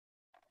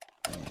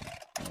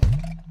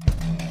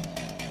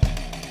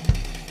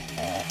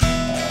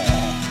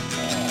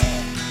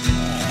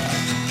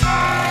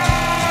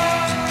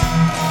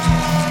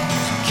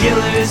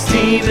There's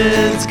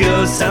demons,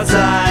 ghosts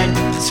outside,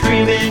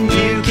 screaming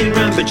you can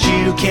run but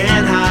you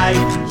can't hide.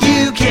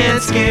 You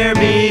can't scare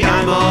me,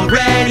 I'm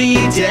already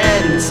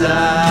dead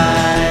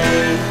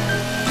inside.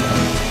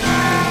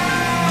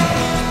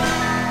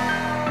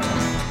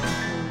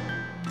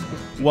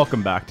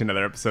 Welcome back to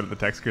another episode of the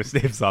Tex Chris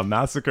Dave Saw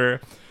Massacre.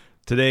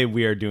 Today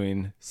we are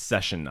doing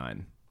Session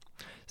 9.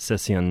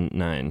 Session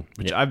 9.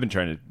 Which I've been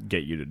trying to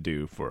get you to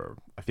do for,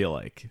 I feel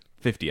like,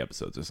 50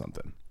 episodes or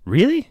something.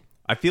 Really?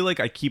 I feel like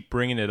I keep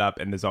bringing it up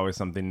and there's always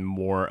something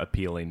more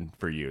appealing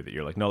for you that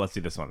you're like, no, let's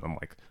do this one. I'm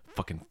like,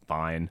 fucking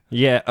fine.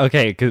 Yeah,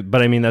 okay,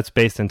 but I mean, that's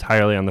based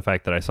entirely on the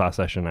fact that I saw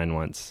Session 9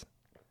 once.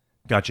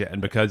 Gotcha. And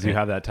because you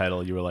have that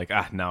title, you were like,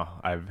 no,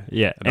 I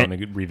don't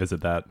want to revisit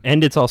that.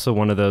 And it's also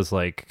one of those,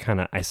 like, kind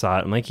of, I saw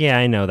it, I'm like, yeah,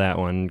 I know that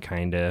one,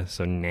 kind of,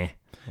 so nah.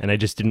 And I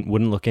just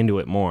wouldn't look into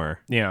it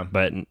more. Yeah.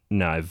 But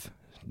no, I've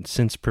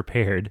since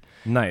prepared.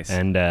 Nice.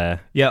 And,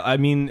 yeah, I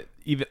mean,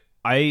 even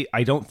I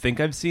don't think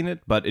I've seen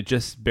it, but it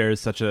just bears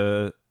such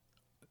a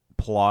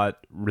plot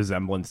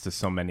resemblance to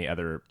so many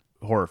other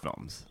horror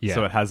films. Yeah.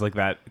 So it has like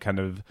that kind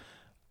of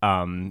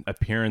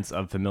appearance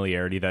of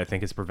familiarity that I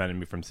think has prevented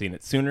me from seeing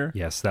it sooner.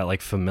 yes, that, like,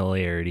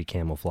 familiarity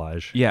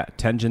camouflage. Yeah,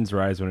 tensions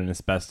rise when an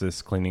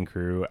asbestos cleaning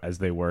crew as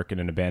they work in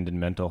an abandoned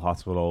mental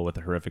hospital with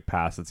a horrific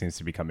past that seems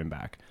to be coming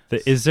back.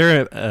 Is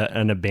there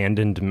an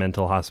abandoned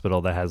mental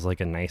hospital that has, like,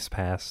 a nice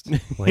past?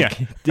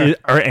 Like,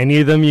 are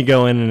any of them you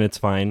go in and it's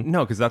fine?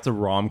 No, because that's a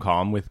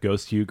rom-com with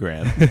Ghost Hugh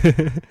Grant.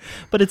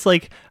 But it's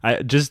like,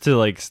 just to,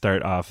 like,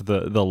 start off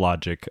the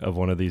logic of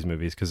one of these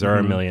movies, because there are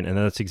a million, and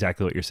that's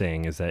exactly what you're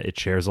saying, is that it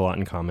shares a lot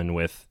in common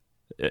with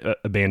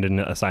abandoned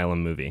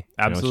asylum movie.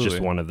 Absolutely. It's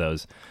just one of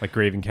those. Like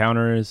Grave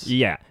Encounters.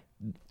 Yeah.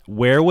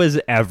 Where was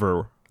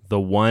ever the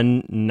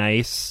one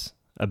nice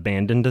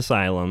abandoned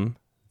asylum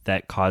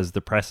that caused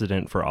the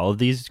precedent for all of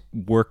these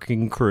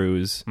working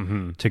crews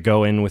to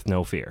go in with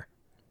no fear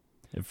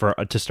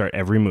to start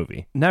every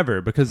movie?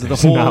 Never, because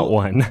There's not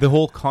one. The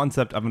whole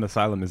concept of an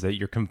asylum is that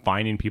you're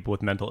confining people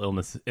with mental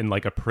illness in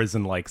like a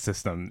prison-like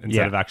system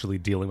instead of actually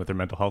dealing with their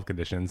mental health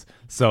conditions.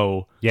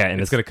 So Yeah, and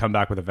it's going to come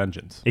back with a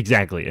vengeance.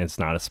 Exactly. It's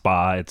not a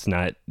spa. It's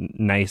not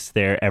nice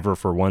there ever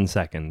for 1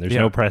 second. There's Yeah.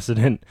 no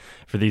precedent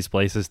for these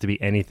places to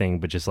be anything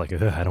but just like,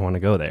 I don't want to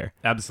go there.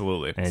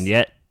 Absolutely. And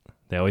yet,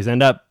 they always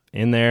end up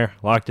in there,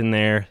 locked in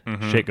there.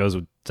 Shit goes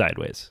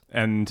sideways.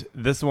 And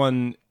this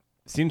one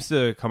seems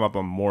to come up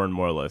on more and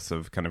more lists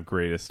of kind of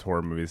greatest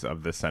horror movies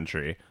of this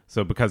century.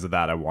 So because of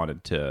that, I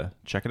wanted to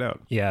check it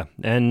out. Yeah.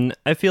 And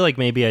I feel like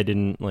maybe I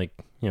didn't, like,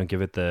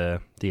 give it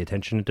the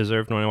attention it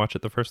deserved when I watched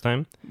it the first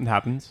time. It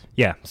happens.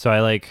 Yeah. So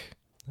I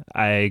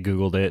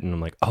Googled it and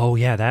I'm like, oh,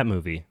 yeah, that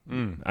movie.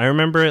 I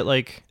remember it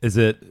like... Is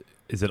it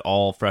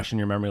all fresh in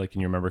your memory? Like,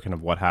 can you remember kind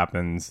of what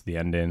happens, the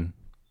ending?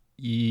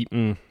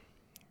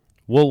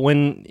 Well,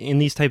 when in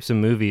these types of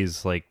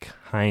movies, like,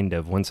 kind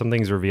of, when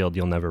something's revealed,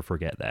 you'll never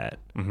forget that.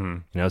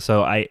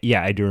 So I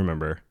do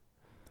remember.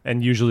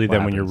 And usually What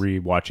then when you're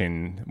happens?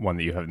 rewatching one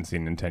that you haven't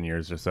seen in 10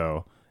 years or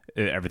so,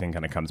 everything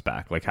kind of comes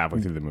back, like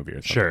halfway through the movie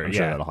or something. Sure, I'm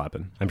sure yeah. that'll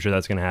happen. I'm sure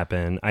that's going to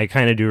happen. I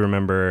kind of do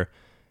remember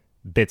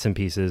bits and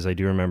pieces. I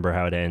do remember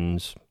how it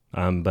ends.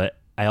 But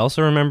I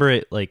also remember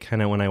it, like,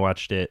 kind of when I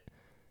watched it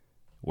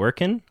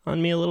working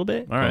on me a little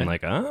bit. All right. I'm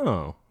like,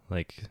 oh.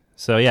 Like,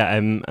 so yeah,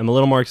 I'm a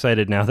little more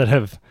excited now that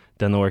I've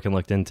done the work and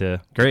looked into.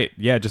 Great.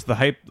 Yeah, just the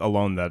hype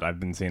alone that I've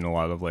been seeing a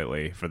lot of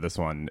lately for this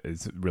one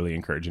is really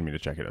encouraging me to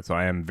check it out. So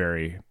I'm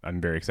very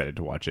excited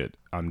to watch it.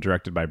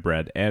 Directed by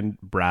Brad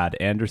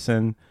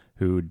Anderson,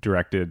 who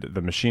directed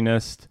The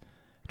Machinist,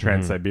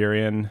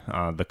 Trans-Siberian,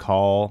 The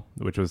Call,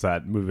 which was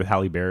that movie with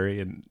Halle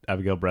Berry and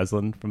Abigail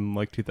Breslin from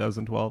like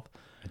 2012.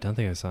 I don't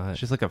think I saw it.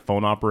 She's like a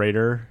phone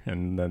operator,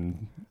 and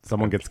then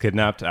someone ges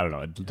kidnapped. I don't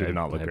know. It did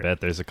not look I great. bet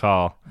there's a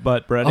call.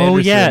 But Brad Oh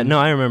Anderson... yeah, no,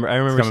 I remember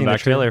coming seeing the back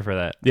to trailer it. for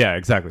that. Yeah,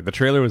 exactly. The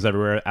trailer was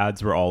everywhere.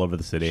 Ads were all over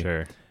the city.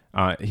 Sure.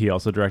 He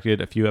also directed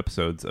a few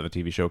episodes of a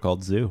TV show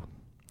called Zoo.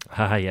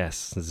 Ah,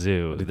 yes,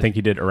 Zoo. I think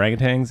he did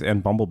orangutans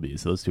and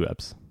bumblebees, those two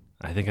eps.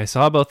 I think I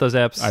saw both those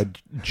apps. I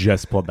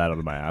just pulled that out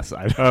of my ass.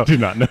 I do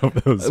not know if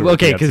those were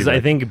Okay, the eps because he I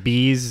did. think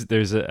bees,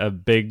 there's a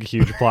big,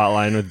 huge plot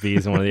line with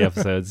bees in one of the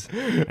episodes.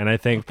 And I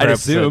think per I'd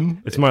episode,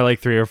 assume. it's more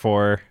like 3 or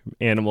 4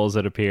 animals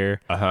that appear.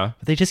 Uh-huh.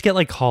 But they just get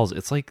like calls.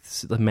 It's like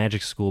the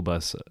magic school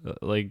bus,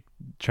 like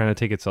trying to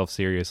take itself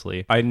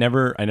seriously. I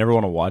never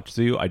want to watch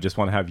Zoo. I just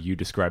want to have you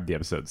describe the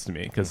episodes to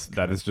me, because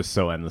that is just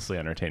so endlessly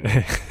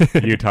entertaining.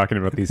 You talking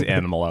about these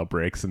animal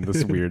outbreaks and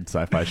this weird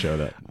sci-fi show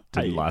that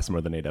didn't last more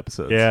than 8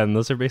 episodes. Yeah, and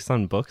those are based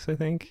on books, I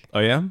think. Oh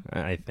yeah?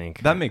 I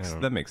think. That I makes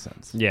don't- that makes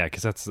sense. Yeah,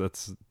 because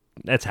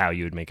that's how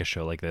you would make a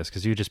show like this,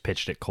 because you just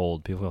pitched it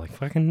cold. People are like,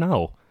 fucking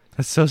no.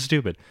 That's so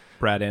stupid.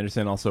 Brad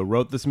Anderson also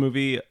wrote this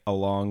movie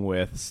along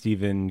with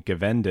Stephen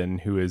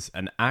Gavendon, who is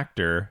an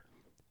actor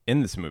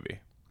in this movie.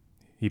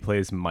 He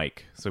plays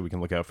Mike, so we can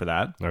look out for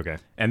that. Okay.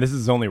 And this is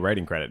his only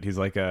writing credit. He's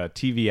like a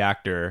TV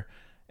actor,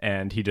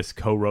 and he just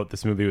co-wrote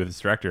this movie with his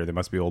director. They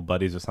must be old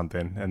buddies or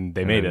something, and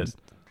they made it.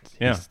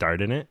 Yeah. He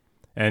starred in it?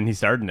 And he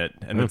starred in it,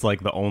 and it's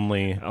like the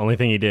only Only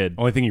thing he did.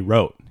 thing he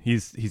wrote.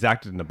 He's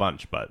acted in a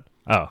bunch, but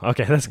Oh,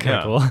 okay. That's kind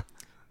of cool.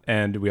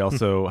 And we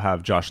also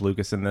have Josh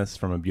Lucas in this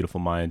from A Beautiful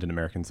Mind and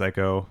American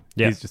Psycho.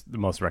 Yeah. He's just the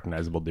most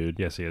recognizable dude.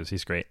 Yes, he is.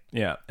 He's great.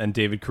 Yeah. And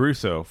David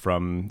Caruso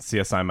from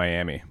CSI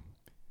Miami.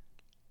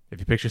 If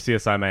you picture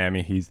CSI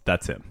Miami,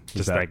 that's him. He's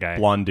Just that guy.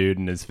 blonde dude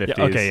in his 50s.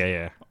 Yeah, okay,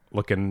 yeah.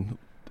 Looking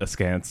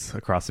askance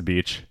across the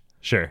beach.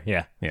 Sure,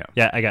 yeah. Yeah.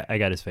 Yeah, I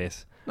got his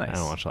face. Nice. I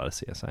don't watch a lot of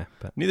CSI,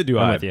 but Neither do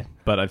I'm I, with you.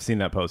 but I've seen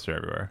that poster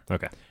everywhere.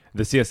 Okay.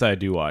 The CSI I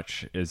do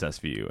watch is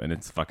SVU, and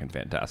it's fucking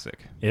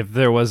fantastic. If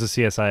there was a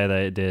CSI that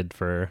it did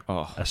for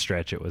Oh. a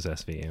stretch, it was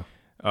SVU.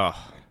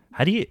 Oh,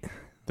 How do you...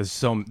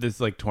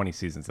 there's like 20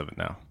 seasons of it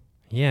now.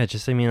 Yeah,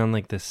 just, I mean, on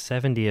like the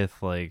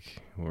 70th,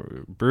 like,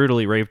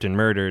 brutally raped and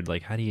murdered,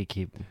 like, how do you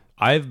keep...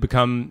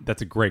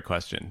 That's a great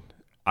question.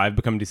 I've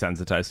become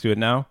desensitized to it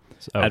now.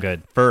 Oh, At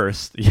good.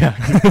 first, yeah.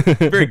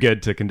 Very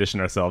good to condition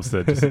ourselves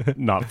to just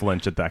not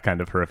flinch at that kind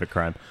of horrific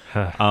crime.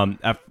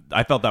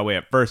 I felt that way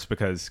at first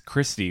because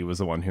Christy was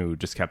the one who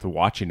just kept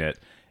watching it.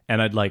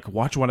 And I'd like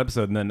watch one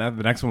episode and then the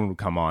next one would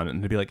come on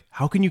and they'd be like,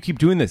 how can you keep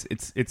doing this?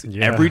 It's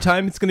Yeah. every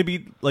time it's going to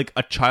be like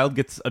a child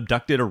gets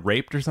abducted or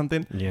raped or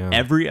something. Yeah.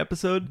 Every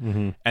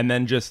episode. And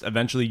then just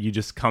eventually you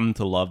just come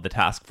to love the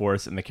task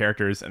force and the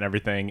characters and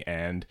everything.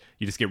 And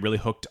you just get really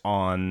hooked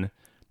on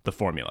the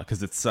formula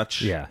because it's such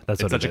That's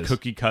it's what such it a is.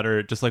 cookie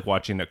cutter, just like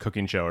watching a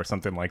cooking show or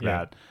something like Yeah.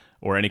 that,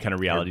 or any kind of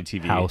reality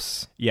TV.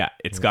 House. Yeah,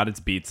 it's got its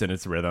beats and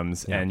its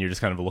rhythms, and you're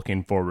just kind of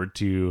looking forward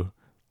to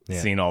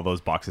seeing all those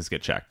boxes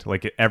get checked.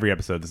 Like every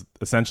episode is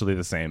essentially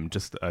the same,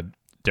 just a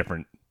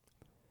different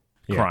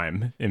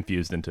crime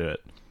infused into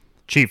it.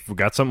 Chief, we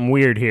got something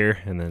weird here.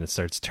 And then it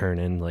starts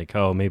turning like,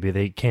 oh, maybe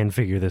they can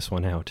figure this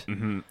one out.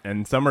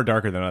 And some are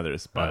darker than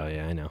others, but Oh,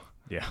 yeah, I know.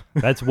 yeah.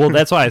 That's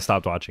why I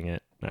stopped watching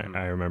it.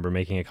 I remember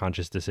making a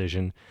conscious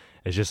decision.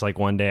 It's just like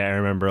one day I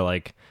remember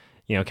like,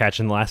 you know,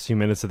 catching the last few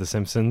minutes of The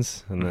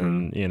Simpsons and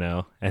then, you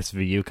know,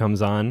 SVU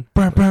comes on.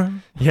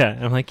 Yeah.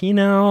 And I'm like, you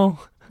know,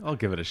 I'll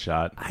give it a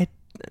shot.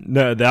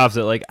 no, the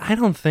opposite. Like, I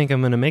don't think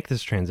I'm going to make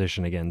this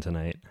transition again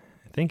tonight.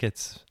 I think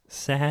it's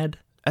sad.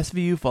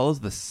 SVU follows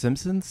The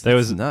Simpsons? There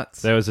was That's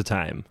nuts. There was a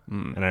time,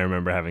 and I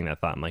remember having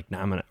that thought. I'm like,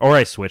 nah, I'm gonna. Or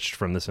I switched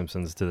from The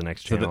Simpsons to the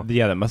next So channel.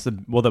 that must have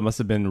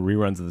been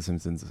reruns of The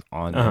Simpsons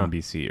on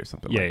NBC or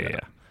something like that. Yeah.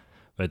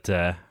 But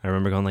I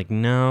remember going like,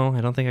 no,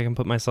 I don't think I can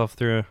put myself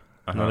through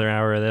another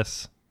hour of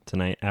this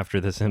tonight after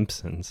The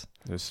Simpsons.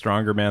 There's a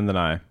stronger man than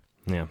I.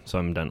 Yeah, so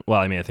I'm done. Well,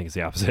 I mean, I think it's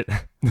the opposite.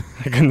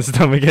 I couldn't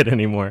stomach it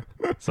anymore,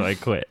 so I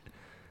quit.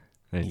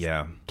 I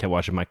just kept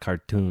watching my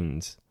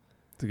cartoons.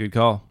 It's a good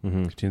call.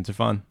 Cartoons are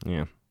fun.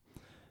 Yeah.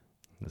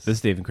 This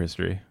Dave and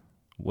Christery.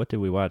 What did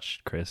we watch,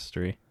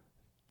 Christery?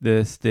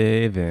 This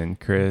Dave and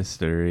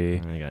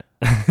Christery. I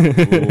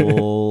got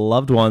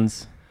Loved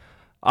Ones.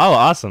 Oh,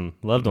 awesome!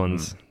 Loved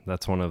Ones.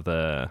 That's one of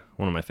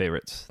my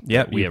favorites.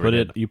 Yeah, that we you ever put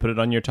did. it. You put it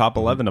on your top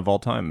 11 of all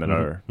time in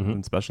our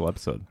special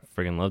episode.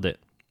 Friggin' loved it.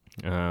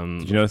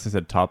 Did you notice I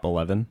said top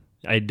 11?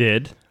 I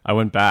did. I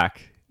went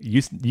back.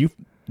 You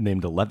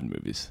named 11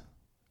 movies.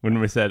 When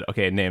we said,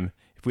 okay, name.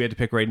 If we had to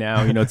pick right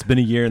now, you know, it's been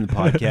a year in the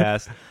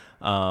podcast.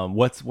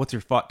 What's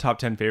your top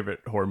 10 favorite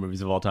horror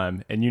movies of all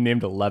time? And you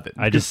named 11.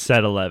 I just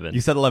said 11.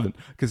 You said 11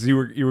 because you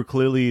were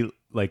clearly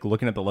like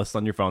looking at the list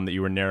on your phone that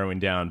you were narrowing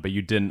down, but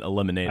you didn't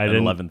eliminate an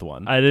 11th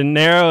one. I didn't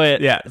narrow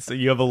it. Yeah, so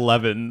you have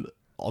 11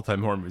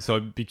 all-time horror movies. So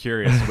I'd be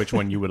curious which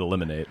one you would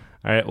eliminate.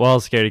 All right. Well,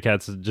 Scaredy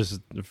Cats,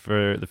 just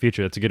for the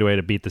future, that's a good way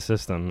to beat the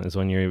system. Is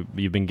when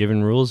you've been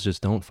given rules,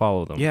 just don't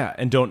follow them. Yeah,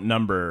 and don't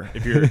number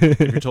if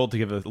you're told to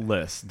give a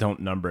list. Don't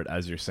number it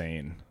as you're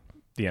saying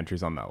the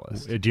entries on that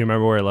list. Do you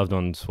remember where Loved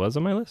Ones was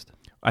on my list?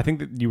 I think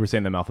that you were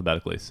saying them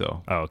alphabetically.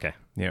 So Oh, okay.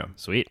 yeah,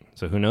 Sweet.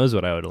 So who knows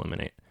what I would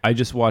eliminate? I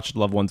just watched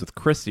Loved Ones with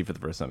Christy for the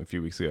first time a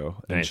few weeks ago,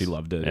 and Nice. she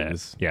loved it. Yeah, It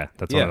was,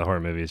 that's one of the horror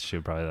movies she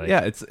would probably like.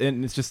 yeah,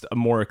 it's just a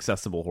more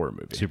accessible horror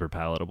movie. Super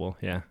palatable.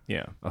 Yeah.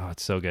 Yeah. Oh,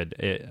 it's so good.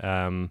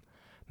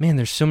 Man,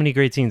 there's so many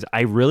great scenes.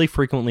 I really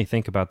frequently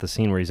think about the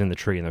scene where he's in the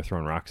tree and they're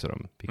throwing rocks at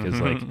him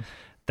because, like,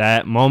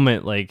 that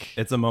moment, like,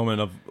 It's a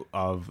moment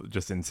of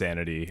just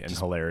insanity and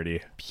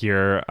hilarity.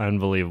 pure,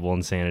 unbelievable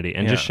insanity,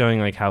 and just Yeah. showing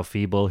like how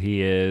feeble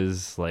he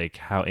is, like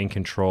how in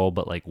control,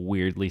 but like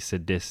weirdly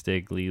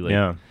sadistically. Like,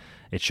 Yeah.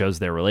 it shows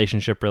their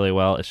relationship really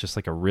well. It's just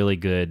like a really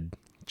good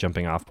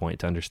jumping off point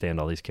to understand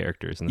all these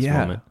characters in this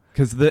moment.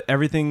 Because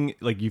everything,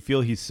 like, you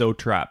feel he's so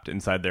trapped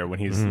inside there when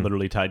he's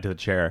literally tied to the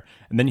chair,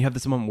 and then you have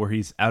this moment where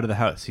he's out of the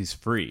house, he's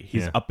free,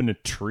 he's up in a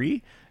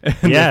tree, and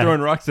they're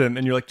throwing rocks at him,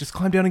 and you're like, just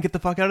climb down and get the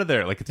fuck out of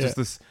there. Like, it's just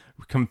this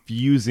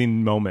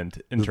confusing moment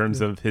in terms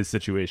of his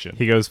situation.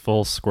 He goes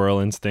full squirrel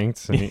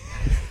instincts, and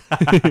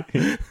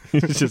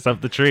he's just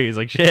up the tree. He's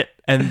like, shit.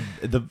 And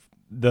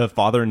the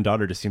father and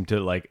daughter just seem to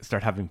like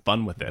start having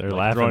fun with it. They're like,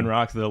 laughing. throwing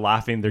rocks, they're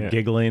laughing, they're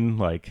giggling,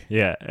 like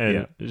Yeah,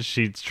 and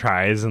she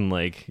tries and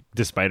like,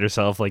 despite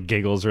herself, like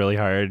giggles really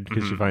hard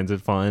because she finds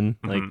it fun.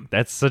 Like,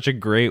 that's such a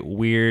great,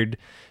 weird,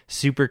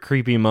 super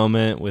creepy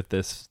moment with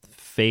this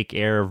fake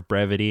air of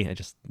brevity. I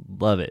just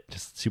love it.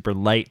 Just super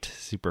light,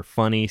 super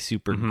funny,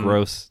 super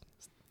gross.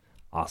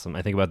 awesome.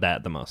 I think about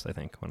that the most, I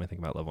think, when I think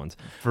about loved ones.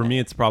 For me,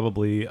 it's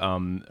probably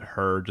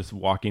her just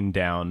walking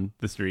down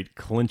the street,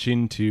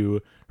 clinching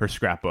to her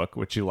scrapbook,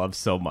 which she loves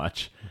so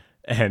much,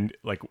 and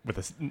like with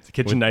a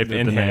kitchen knife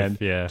in hand,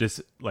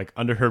 just like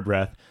under her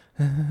breath,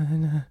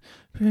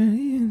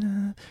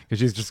 because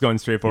she's just going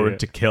straight forward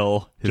to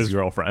kill his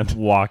girlfriend.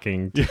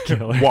 Walking to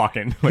kill her.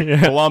 Walking like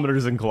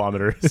kilometers and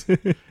kilometers.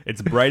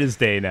 It's bright as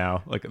day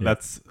now. Like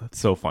that's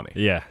so funny.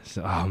 Yeah.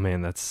 So, oh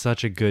man, that's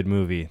such a good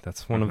movie.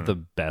 That's one of the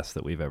best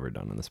that we've ever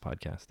done on this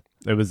podcast.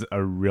 It was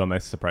a real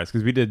nice surprise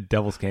because we did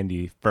Devil's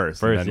Candy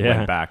first and then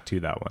went back to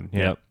that one.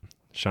 Yep.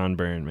 Sean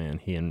Byrne, man,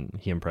 he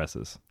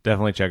impresses.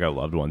 Definitely check out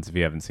Loved Ones if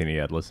you haven't seen it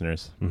yet,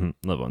 listeners.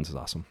 Loved Ones is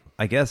awesome.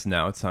 I guess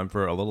now it's time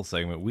for a little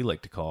segment we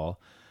like to call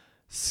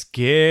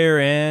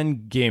Scare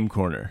and Game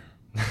Corner.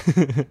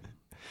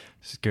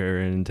 Scare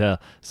and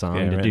tell. Song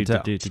Scare to and do.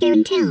 tell. Scare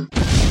and tell.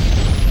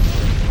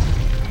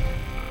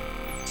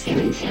 Scare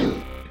and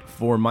tell.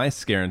 For my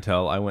Scare and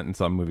Tell, I went and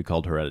saw a movie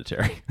called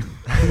Hereditary.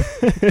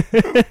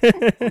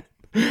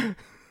 I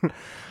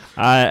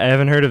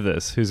haven't heard of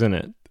this. Who's in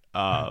it?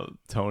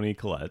 Toni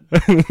Collette.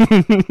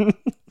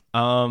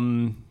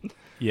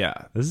 Yeah.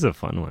 This is a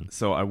fun one.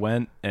 So I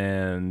went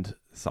and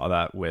saw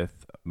that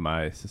with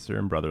my sister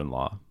and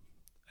brother-in-law,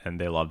 and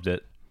they loved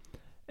it.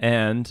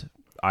 And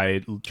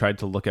I tried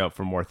to look out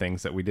for more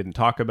things that we didn't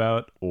talk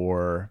about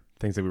or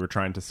things that we were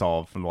trying to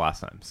solve from the last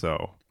time.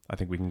 So I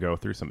think we can go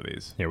through some of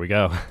these. Here we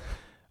go.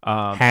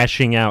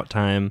 Hashing out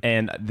time.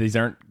 And these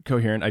aren't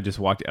coherent. I just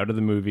walked out of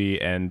the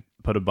movie and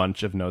put a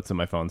bunch of notes on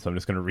my phone. So I'm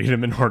just going to read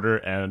them in order,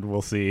 and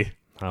we'll see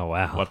Oh,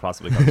 wow. what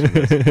possibly comes from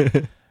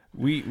this.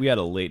 We had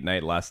a late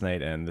night last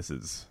night, and this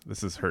is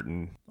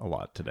hurting a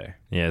lot today.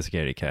 Yeah,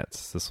 Scaredy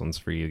Cats. This one's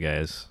for you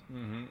guys.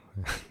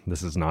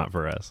 This is not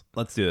for us.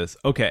 Let's do this.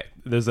 Okay,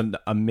 there's an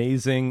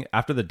amazing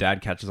after the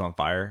dad catches on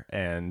fire,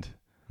 and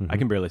I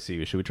can barely see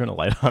you. Should we turn the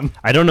light on?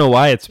 I don't know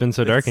why it's been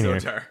so dark in here.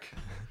 Dark.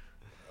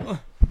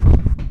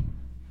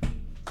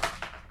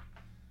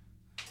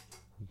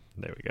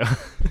 There we go.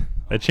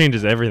 That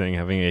changes everything,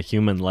 having a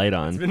human light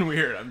on. It's been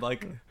weird. I'm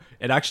like,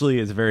 it actually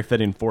is very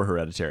fitting for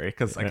Hereditary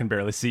because I can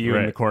barely see you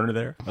in the corner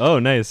there. Oh,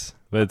 nice.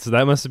 But so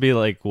that must be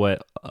like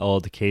what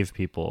old cave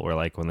people were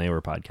like when they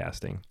were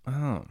podcasting.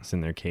 Oh, It's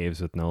in their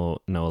caves with no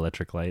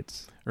electric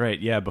lights. right.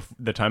 Yeah,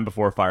 the time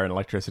before fire and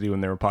electricity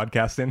when they were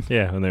podcasting.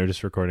 Yeah, when they were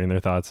just recording their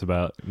thoughts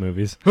about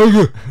movies.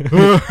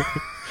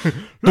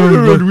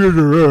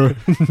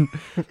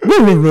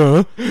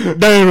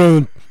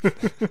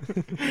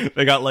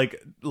 They got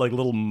like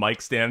little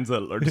mic stands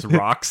that are just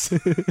rocks.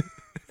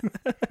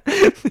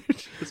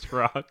 Just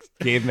rocks.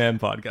 Caveman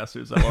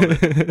podcasters. I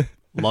love it.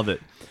 Love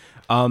it.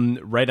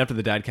 Right after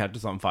the dad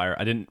catches on fire,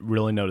 I didn't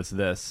really notice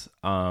this.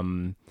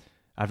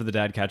 After the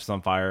dad catches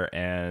on fire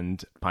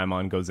and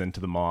Paimon goes into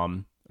the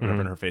mom,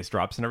 whenever her face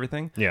drops and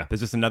everything. Yeah. There's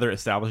just another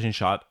establishing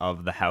shot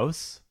of the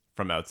house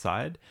from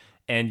outside.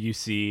 And you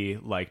see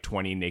like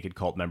 20 naked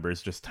cult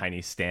members just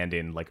tiny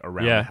standing like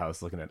around the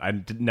house looking at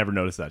it. Never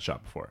noticed that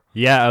shot before.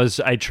 Yeah,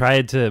 I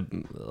tried to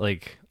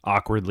like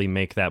awkwardly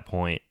make that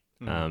point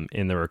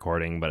in the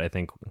recording, but I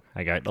think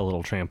I got a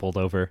little trampled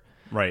over.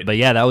 Right. But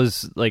yeah, that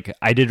was like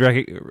I did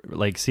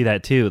see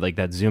that too, like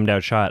that zoomed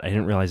out shot. I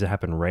didn't realize it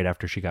happened right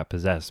after she got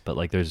possessed. But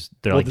like there's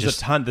a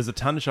ton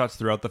of shots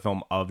throughout the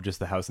film of just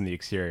the house and the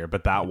exterior,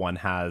 but that one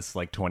has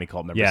like 20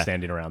 cult members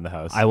standing around the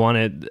house. I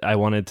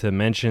wanted to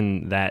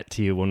mention that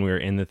to you when we were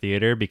in the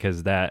theater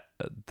because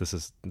this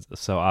is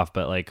so off.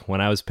 But like when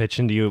I was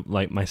pitching to you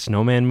like my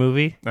snowman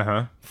movie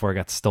before it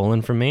got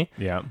stolen from me.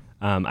 Yeah.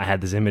 I had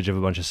this image of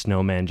a bunch of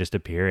snowmen just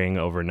appearing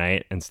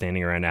overnight and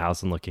standing around a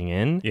house and looking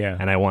in. Yeah.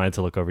 And I wanted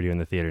to look over to you in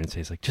the theater and say,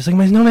 it's like, just like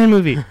my snowman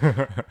movie.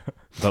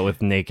 But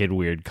with naked,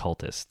 weird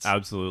cultists.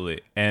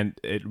 Absolutely. And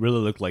it really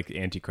looked like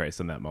Antichrist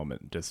in that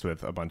moment, just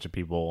with a bunch of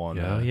people on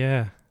in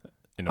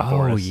a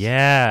forest. Oh,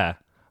 yeah.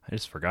 I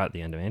just forgot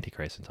the end of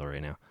Antichrist until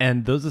right now.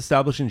 And those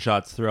establishing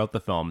shots throughout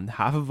the film,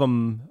 half of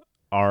them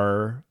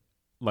are,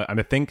 like,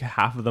 I think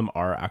half of them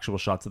are actual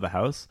shots of the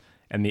house,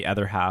 and the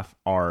other half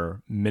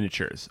are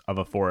miniatures of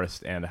a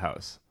forest and a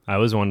house. I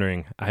was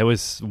wondering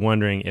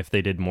if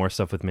they did more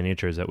stuff with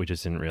miniatures that we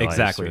just didn't realize.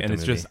 Exactly. And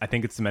it's movie. just, I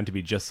think it's meant to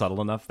be just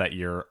subtle enough that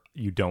you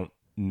don't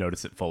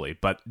notice it fully.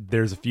 But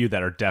there's a few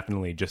that are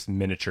definitely just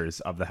miniatures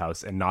of the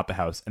house and not the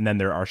house. And then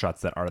there are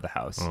shots that are the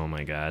house. Oh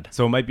my God.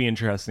 So it might be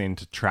interesting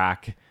to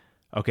track,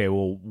 okay,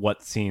 well,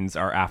 what scenes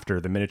are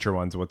after the miniature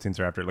ones? What scenes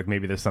are after? Like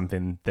maybe there's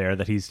something there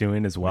that he's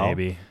doing as well.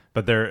 Maybe.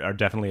 But there are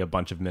definitely a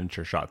bunch of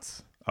miniature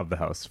shots of the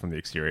house from the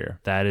exterior.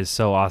 That is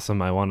so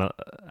awesome. I want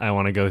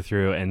to go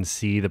through and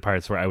see the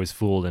parts where I was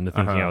fooled into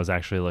thinking I was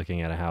actually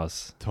looking at a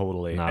house.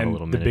 Totally. Not and a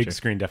little the miniature. big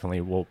screen definitely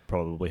will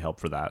probably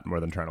help for that more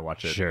than trying to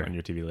watch it Sure. on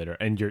your TV later.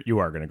 And you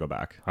are going to go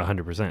back.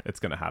 100%.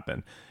 It's going to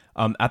happen.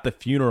 At the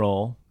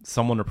funeral,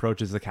 someone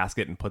approaches the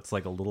casket and puts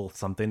like a little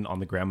something on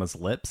the grandma's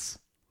lips.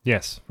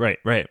 Yes. Right.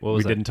 What was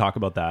We that? didn't talk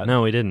about that.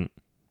 No, we didn't.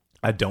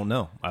 I don't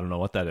know. I don't know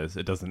what that is.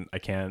 I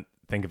can't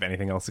think of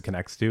anything else it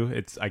connects to.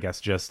 It's, I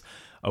guess, just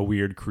a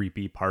weird,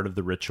 creepy part of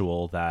the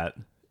ritual that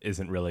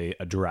isn't really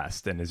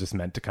addressed and is just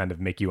meant to kind of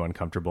make you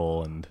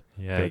uncomfortable and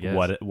Yeah, I like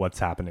guess. what's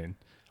happening.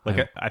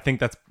 Like I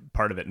think that's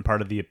part of it, and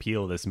part of the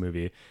appeal of this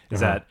movie is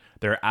that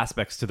there are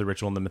aspects to the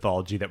ritual and the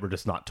mythology that we're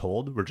just not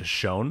told, we're just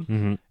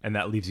shown, and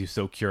that leaves you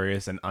so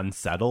curious and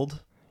unsettled,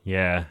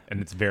 Yeah.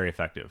 and it's very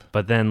effective.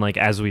 But then, like,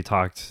 as we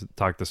talked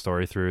the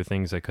story through,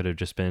 things that could have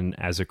just been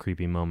as a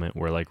creepy moment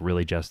were like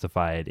really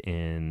justified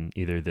in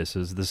either this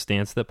is the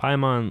stance that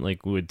Paimon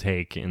like would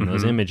take in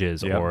those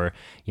images, Yep. or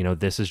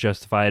this is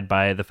justified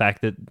by the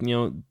fact that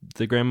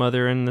the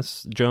grandmother and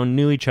this Joan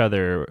knew each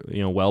other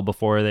well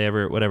before they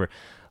ever whatever.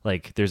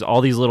 Like, there's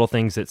all these little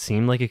things that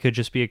seemed like it could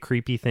just be a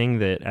creepy thing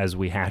that, as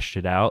we hashed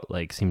it out,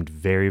 like, seemed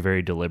very,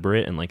 very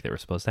deliberate and like they were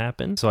supposed to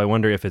happen. So I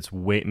wonder if it's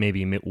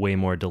maybe way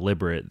more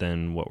deliberate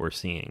than what we're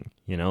seeing.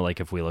 Like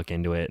if we look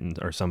into it,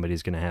 or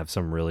somebody's going to have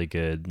some really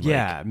good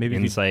Maybe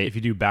insight. if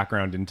you do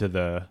background into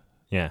the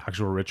Yeah.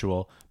 actual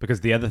ritual,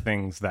 because the other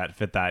things that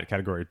fit that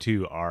category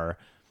too are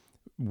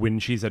when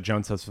she's at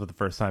Joan's house for the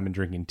first time and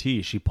drinking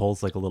tea, she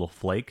pulls like a little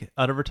flake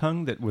out of her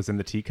tongue that was in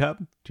the teacup.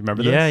 Do you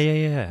remember this?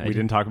 Yeah. We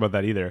didn't talk about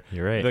that either.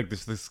 You're right. Like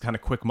this kind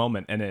of quick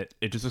moment, and it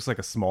just looks like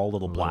a small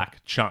little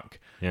black chunk.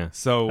 Yeah.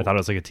 So I thought it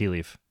was like a tea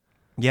leaf.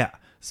 yeah.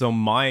 So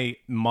my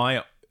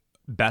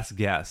best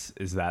guess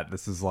is that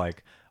this is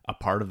like a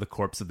part of the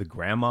corpse of the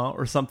grandma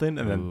or something,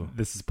 and then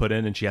this is put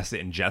in, and she has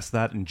to ingest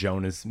that, and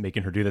Joan is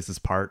making her do this as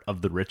part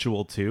of the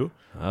ritual too.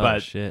 Oh,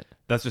 but shit.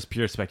 that's just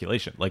pure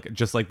speculation. Like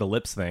just like the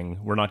lips thing,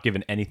 we're not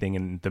given anything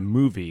in the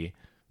movie.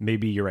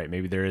 Maybe you're right.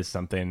 Maybe there is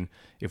something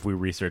if we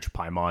research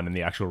Paimon and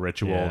the actual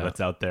ritual Yeah.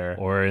 that's out there.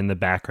 Or in the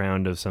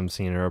background of some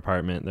scene in her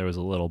apartment, there was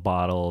a little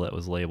bottle that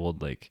was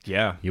labeled like.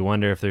 Yeah. You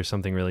wonder if there's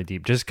something really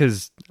deep. Just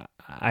because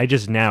I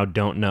just now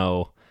don't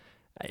know.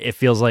 It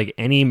feels like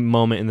any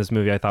moment in this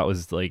movie I thought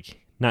was like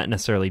not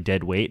necessarily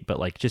dead weight, but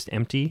like just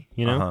empty.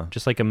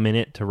 Just like a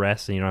minute to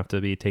rest, and you don't have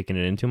to be taking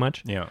it in too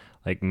much. Yeah.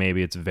 Like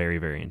maybe it's very,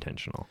 very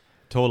intentional.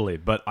 Totally.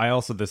 But I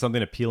also, there's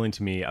something appealing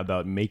to me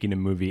about making a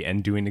movie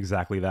and doing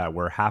exactly that,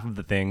 where half of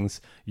the things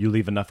you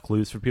leave enough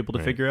clues for people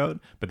to figure out,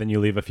 but then you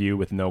leave a few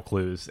with no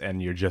clues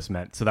and you're just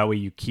meant. So that way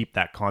you keep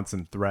that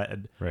constant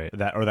thread, Right.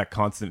 that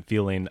constant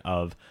feeling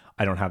of,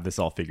 I don't have this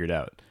all figured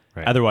out.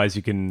 Right. Otherwise,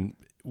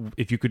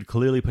 if you could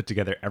clearly put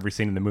together every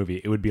scene in the movie,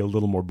 it would be a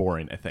little more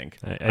boring, I think.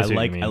 I see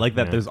what you mean. I like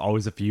that Yeah. there's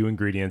always a few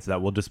ingredients that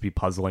will just be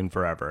puzzling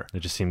forever. It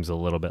just seems a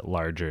little bit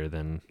larger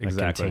than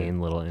Exactly. a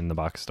contained little in the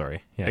box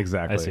story. Yeah,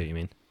 Exactly. I see what you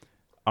mean.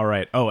 All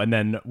right. Oh, and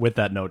then with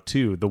that note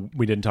too,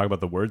 we didn't talk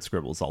about the word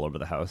scribbles all over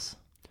the house.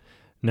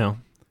 No.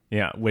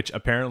 Yeah, which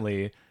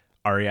apparently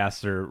Ari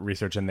Aster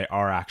researched, and they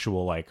are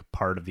actual like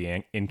part of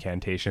the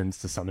incantations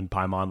to summon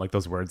Paimon. Like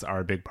those words are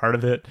a big part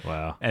of it.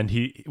 Wow. And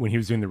when he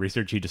was doing the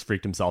research, he just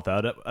freaked himself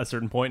out at a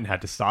certain point and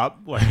had to stop.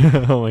 Like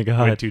Oh my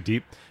god. went too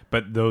deep.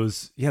 But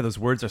those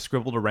words are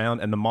scribbled around,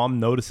 and the mom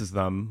notices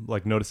them.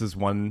 Like notices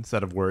one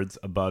set of words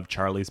above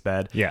Charlie's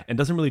bed. Yeah. and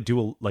doesn't really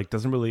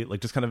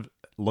just kind of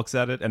looks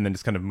at it and then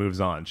just kind of moves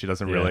on. She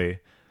doesn't really.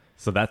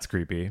 So that's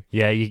creepy.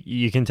 Yeah,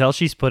 you can tell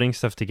she's putting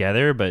stuff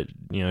together, but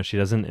she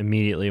doesn't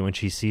immediately, when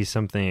she sees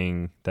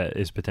something that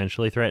is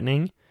potentially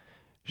threatening,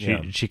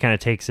 she kind of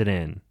takes it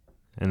in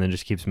and then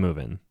just keeps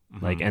moving.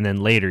 Like, and then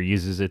later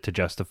uses it to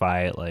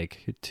justify it,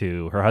 like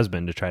to her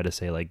husband, to try to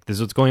say like, this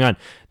is what's going on.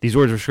 These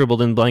words were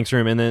scribbled in Blank's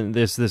room, and then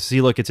this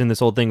see, look, it's in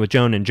this old thing with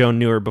Joan, and Joan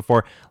knew her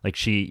before. Like,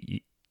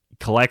 she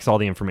collects all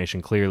the information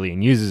clearly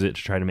and uses it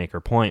to try to make her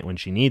point when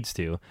she needs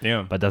to,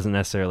 but doesn't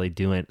necessarily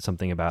do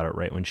something about it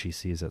right when she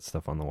sees that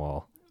stuff on the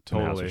wall.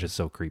 Totally. Which is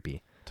so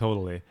creepy.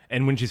 Totally.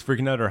 And when she's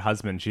freaking out her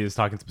husband, she is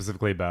talking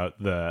specifically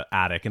about the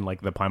attic and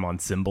like the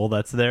Paimon symbol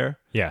that's there.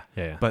 Yeah.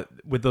 But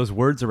with those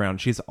words around,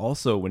 she's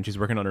also, when she's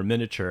working on her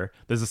miniature,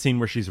 there's a scene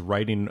where she's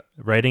writing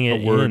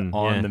it a word in,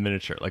 on the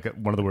miniature, like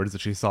one of the words that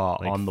she saw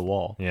on the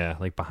wall. Yeah,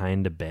 like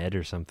behind a bed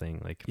or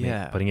something, like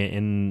Yeah. putting it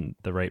in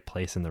the right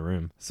place in the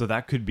room. So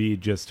that could be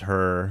just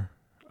her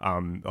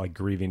like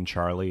grieving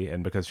Charlie,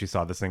 and because she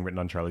saw this thing written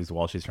on Charlie's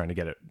wall, she's trying to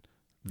get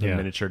the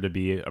miniature to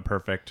be a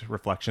perfect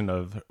reflection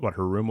of what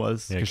her room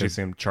was, because she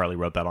assumed Charlie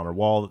wrote that on her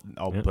wall.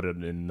 I'll put it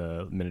in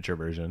the miniature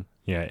version.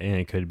 Yeah, and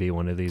it could be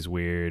one of these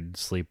weird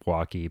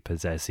sleepwalky,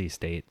 possessy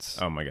states.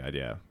 Oh my god,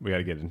 yeah. We got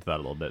to get into that a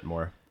little bit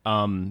more.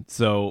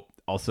 So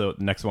also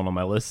the next one on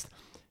my list,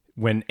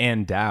 when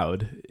Anne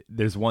Dowd,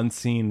 there's one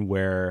scene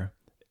where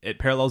it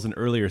parallels an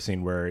earlier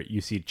scene where you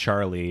see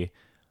Charlie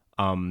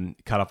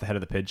cut off the head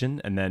of the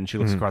pigeon, and then she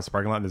looks across the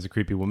parking lot, and there's a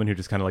creepy woman who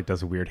just kind of like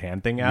does a weird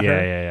hand thing at her.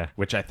 Yeah.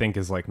 Which I think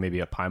is like maybe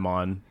the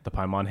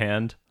Paimon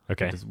hand.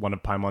 Okay. Just one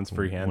of Paimon's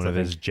free hands. One of I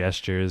think. his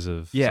gestures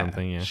of Yeah,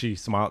 something. Yeah. she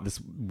smiled. This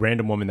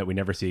random woman that we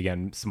never see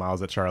again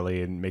smiles at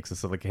Charlie and makes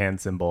this like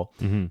hand symbol.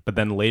 But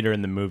then later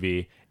in the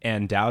movie,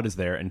 Anne Dowd is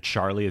there, and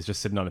Charlie is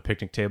just sitting on a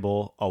picnic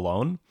table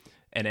alone,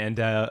 and Anne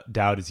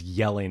Dowd is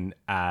yelling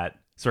at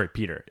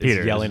Peter is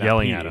Peter yelling, is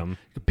yelling at at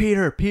Petey.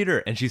 him. Peter,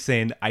 and she's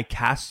saying, I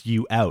cast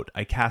you out,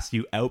 Peter.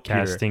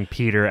 Casting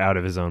Peter out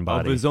of his own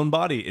body. Of his own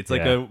body. It's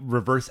like Yeah. a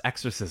reverse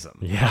exorcism.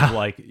 Yeah. Of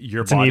like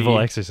your It's body. an evil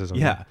exorcism.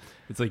 Yeah.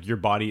 It's like your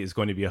body is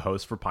going to be a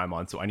host for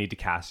Paimon, so I need to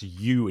cast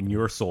you and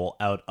your soul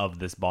out of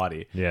this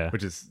body. Yeah.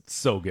 Which is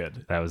so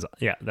good.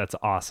 That's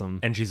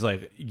awesome. And she's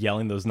like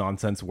yelling those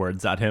nonsense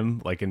words at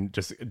him, like, and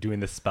just doing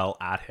the spell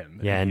at him.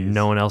 Yeah, and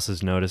no one else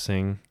is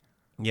noticing.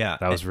 Yeah.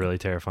 That was really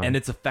terrifying. And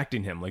it's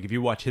affecting him. Like, if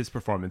you watch his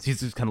performance,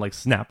 he's just kind of like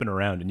snapping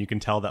around, and you can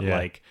tell that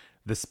like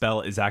the spell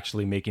is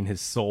actually making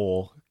his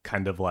soul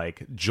kind of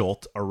like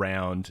jolt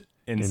around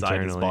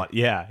inside his Internally. body.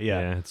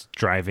 Yeah. it's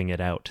driving it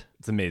out.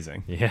 It's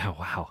amazing. Yeah,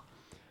 wow.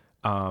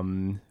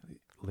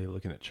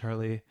 Looking at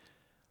Charlie.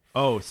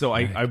 Oh, so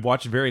I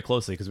watched very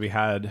closely because we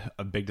had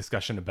a big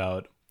discussion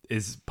about,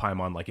 is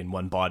Paimon like in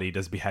one body?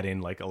 Does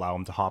beheading like allow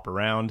him to hop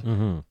around?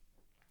 Mm-hmm.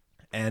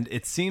 And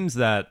it seems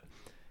that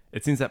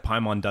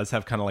Paimon does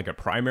have kind of like a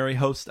primary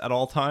host at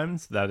all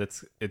times that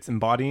it's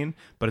embodying,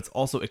 but it's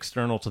also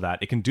external to that.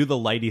 It can do the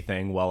lighty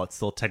thing while it's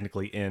still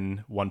technically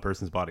in one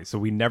person's body. So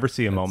we never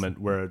see a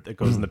moment where it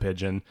goes in the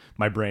pigeon.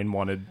 My brain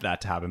wanted that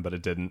to happen, but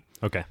it didn't.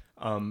 Okay.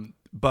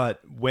 But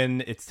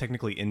when it's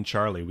technically in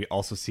Charlie, we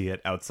also see it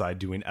outside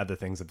doing other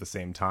things at the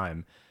same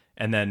time.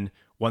 And then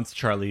once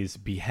Charlie's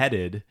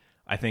beheaded,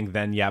 I think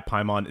then,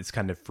 Paimon is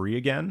kind of free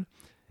again.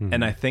 Mm-hmm.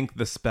 And I think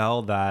the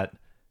spell that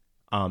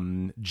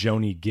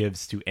Joni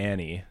gives to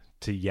Annie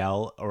to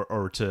yell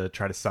or to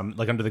try to summon,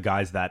 like under the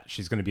guise that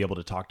she's going to be able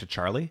to talk to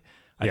Charlie,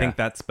 I think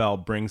that spell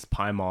brings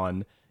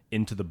Paimon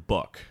into the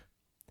book.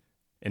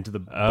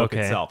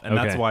 Itself. And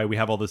that's why we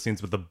have all those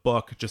scenes with the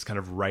book just kind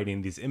of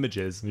writing these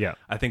images. Yeah.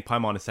 I think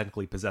Paimon is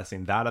technically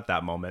possessing that at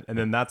that moment. And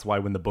then that's why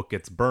when the book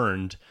gets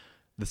burned,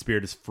 the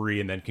spirit is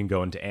free and then can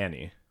go into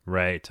Annie.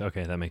 Right.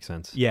 Okay, that makes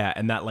sense. Yeah,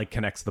 and that like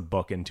connects the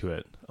book into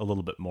it a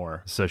little bit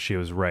more. So she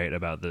was right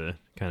about the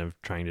kind of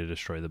trying to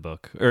destroy the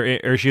book,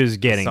 or she was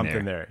getting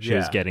Something there. there. She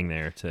was getting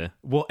there to.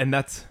 Well, and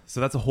that's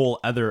a whole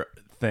other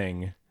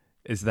thing,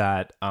 is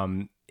that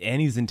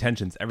Annie's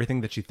intentions,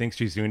 everything that she thinks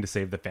she's doing to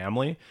save the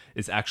family,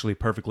 is actually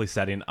perfectly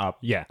setting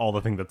up all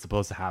the thing that's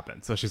supposed to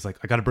happen. So she's like,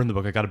 I gotta burn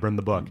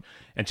the book.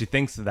 And she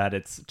thinks that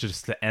it's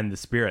just to end the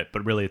spirit,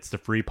 but really it's to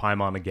free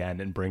Paimon again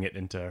and bring it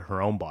into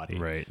her own body.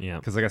 Right, yeah.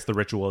 Because I guess the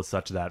ritual is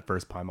such that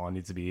first Paimon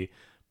needs to be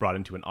brought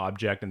into an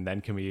object and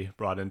then can be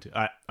brought into...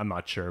 I'm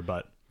not sure,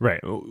 but... Right.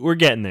 We're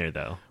getting there,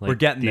 though. Like, we're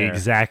getting there. The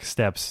exact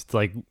steps,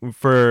 like,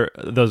 for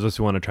those of us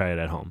who want to try it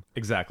at home.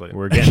 Exactly.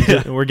 We're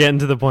getting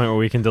to the point where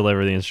we can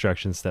deliver the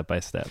instructions step by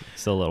step.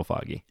 Still a little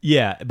foggy.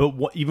 Yeah, but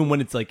even when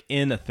it's, like,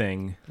 in a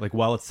thing, like,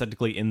 while it's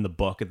technically in the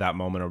book at that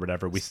moment or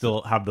whatever, we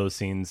still have those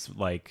scenes,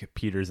 like,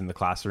 Peter's in the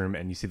classroom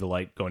and you see the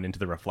light going into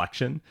the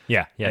reflection.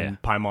 Yeah. And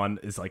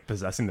Paimon is, like,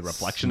 possessing the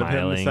reflection of him,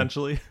 Smiling.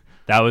 essentially.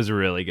 That was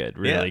really good.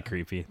 Really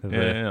creepy.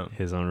 Yeah.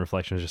 His own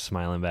reflection was just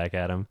smiling back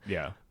at him.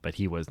 Yeah. But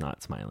he was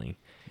not smiling.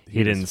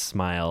 He didn't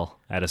smile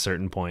at a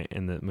certain point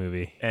in the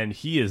movie. And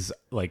he is,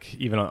 like,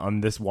 even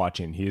on this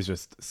watching, he is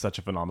just such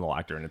a phenomenal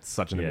actor, and it's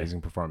such an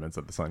amazing performance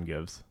that the son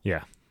gives.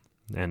 Yeah.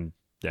 And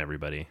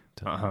everybody.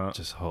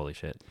 Just holy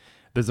shit.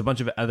 There's a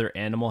bunch of other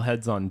animal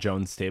heads on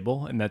Joan's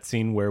table in that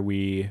scene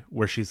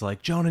where she's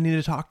like, Joan, I need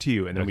to talk to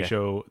you. And then we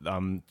show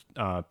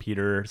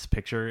Peter's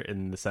picture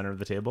in the center of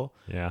the table.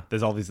 Yeah.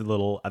 There's all these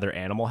little other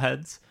animal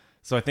heads.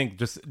 So I think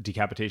just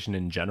decapitation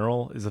in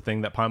general is a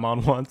thing that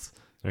Paimon wants.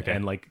 Okay.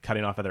 And like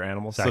cutting off other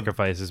animals.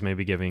 Sacrifices,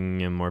 maybe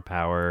giving him more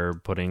power,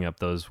 putting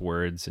up those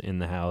words in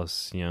the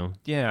house,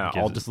 Yeah,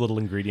 all just little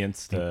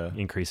ingredients to...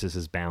 Increases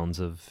his bounds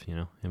of,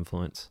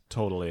 influence.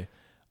 Totally.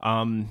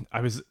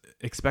 I was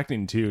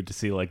expecting, too, to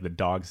see like the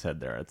dog's head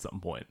there at some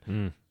point.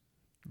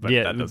 But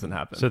that doesn't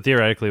happen. So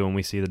theoretically, when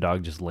we see the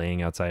dog just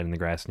laying outside in the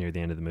grass near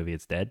the end of the movie,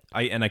 it's dead?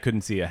 I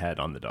couldn't see a head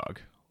on the dog.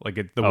 Like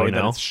the way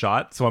that it's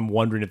shot. So I'm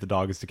wondering if the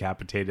dog is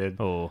decapitated.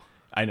 Oh.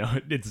 I know,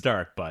 it's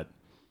dark, but...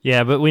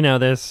 Yeah, but we know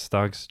this.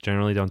 Dogs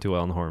generally don't do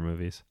well in horror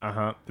movies.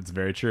 It's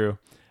very true.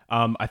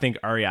 I think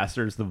Ari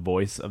Aster is the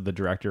voice of the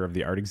director of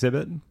the art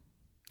exhibit.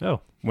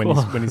 Oh, when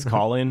cool. he's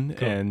calling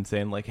Cool. and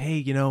saying like,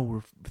 "Hey,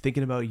 we're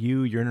thinking about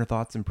you, your inner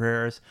thoughts and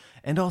prayers,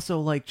 and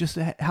also like, just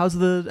how's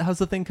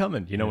the thing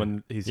coming?"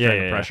 When he's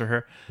trying to pressure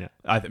her. Yeah.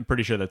 I'm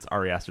pretty sure that's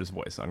Ari Aster's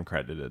voice,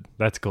 uncredited.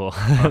 That's cool.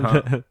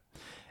 And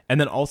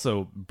then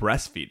also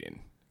breastfeeding,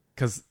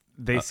 because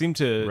they seem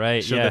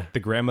to show that the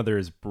grandmother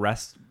is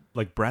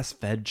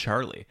breastfed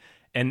Charlie.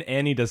 And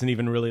Annie doesn't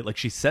even really, like,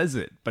 she says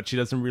it, but she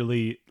doesn't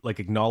really, like,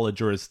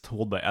 acknowledge or is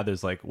told by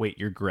others, like, wait,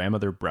 your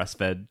grandmother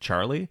breastfed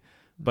Charlie?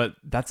 But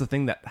that's a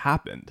thing that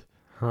happened.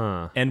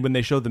 Huh. And when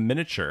they show the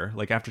miniature,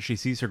 like, after she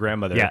sees her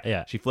grandmother,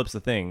 she flips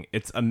the thing.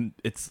 It's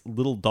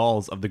little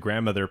dolls of the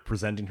grandmother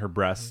presenting her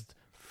breast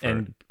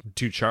and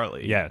to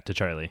Charlie. Yeah, to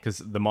Charlie. Because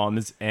the mom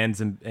is, Annie's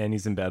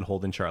in bed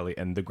holding Charlie,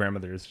 and the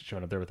grandmother is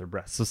showing up there with her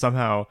breast. So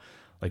somehow...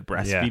 like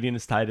breastfeeding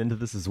is tied into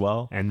this as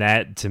well. And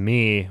that to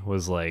me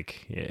was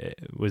like, it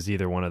was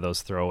either one of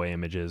those throwaway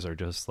images or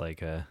just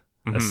like a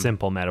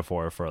simple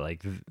metaphor for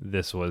like,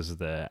 this was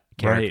the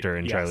character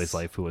in Charlie's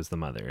life who was the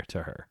mother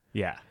to her.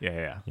 Yeah.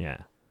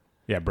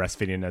 Yeah,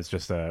 breastfeeding as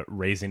just a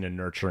raising and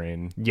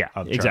nurturing. Yeah,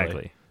 of Charlie.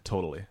 exactly.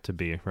 Totally. To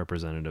be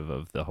representative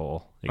of the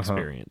whole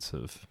experience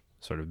of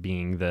sort of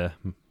being the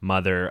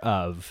mother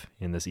of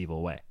in this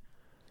evil way.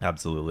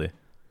 Absolutely.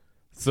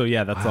 So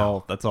yeah, that's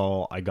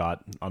all I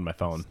got on my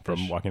phone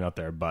from walking out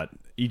there. But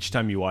each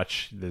time you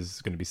watch,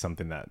 there's going to be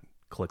something that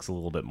clicks a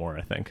little bit more,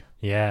 I think.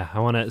 Yeah, I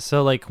want to.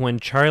 So like when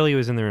Charlie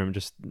was in the room,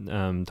 just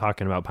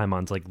talking about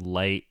Paimon's like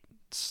light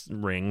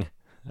ring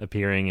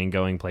appearing and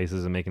going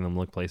places and making them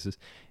look places.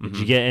 Did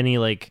you get any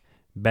like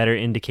better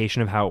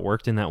indication of how it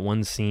worked in that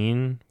one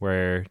scene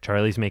where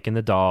Charlie's making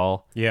the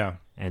doll? Yeah.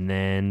 And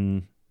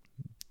then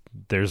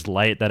there's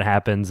light that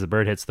happens. The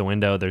bird hits the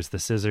window. There's the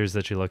scissors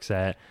that she looks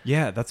at.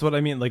 Yeah, that's what I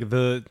mean. Like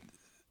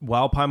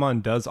while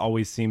Paimon does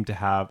always seem to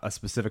have a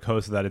specific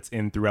host that it's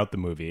in throughout the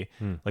movie,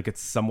 like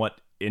it's somewhat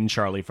in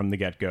Charlie from the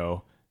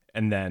get-go,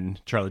 and then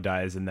Charlie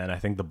dies, and then I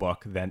think the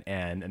book, then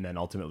Anne, and then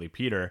ultimately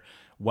Peter.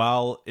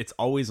 While it's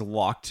always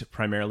locked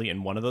primarily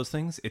in one of those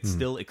things, it's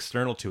still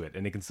external to it,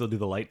 and it can still do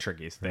the light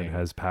trickies thing. It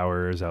has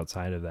powers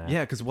outside of that.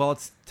 Yeah, because while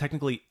it's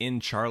technically in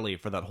Charlie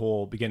for that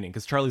whole beginning,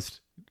 because Charlie's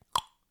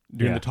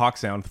doing the talk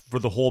sound for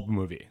the whole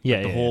movie.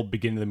 Yeah, the whole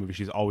beginning of the movie,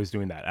 she's always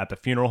doing that at the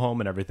funeral home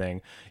and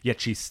everything.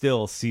 Yet she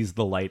still sees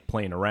the light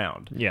playing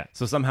around. Yeah.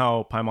 So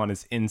somehow Paimon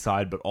is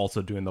inside, but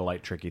also doing the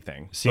light tricky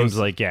thing. Seems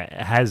like it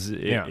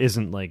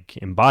isn't like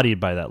embodied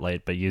by that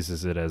light, but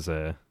uses it as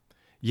a.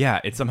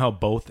 Yeah, it's somehow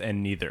both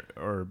and neither,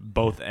 or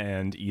both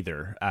and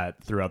either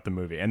throughout the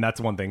movie, and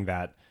that's one thing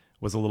that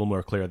was a little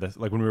more clear. That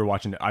like when we were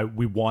watching it,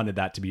 we wanted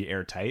that to be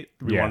airtight.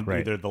 We wanted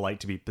either the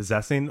light to be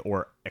possessing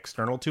or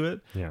external to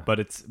it. Yeah. But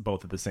it's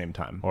both at the same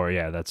time. Or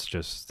that's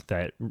just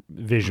that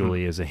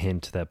visually is a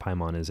hint that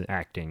Paimon is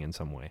acting in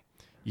some way.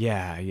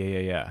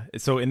 Yeah.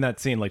 So in that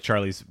scene, like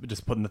Charlie's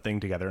just putting the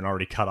thing together and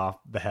already cut off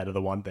the head of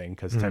the one thing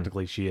because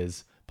technically she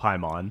is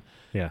Paimon.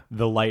 Yeah.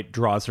 The light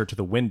draws her to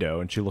the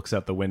window and she looks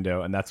out the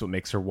window and that's what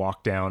makes her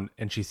walk down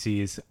and she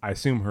sees, I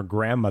assume, her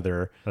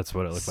grandmother. That's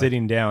what it looks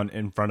sitting down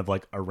in front of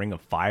like a ring of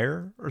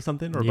fire or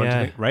something or a bunch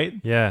of things, right?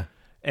 Yeah.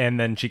 And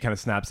then she kind of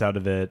snaps out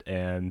of it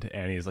and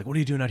Annie's like, "What are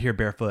you doing out here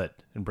barefoot?"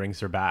 and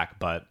brings her back.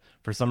 But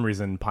for some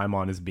reason,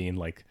 Paimon is being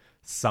like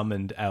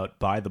summoned out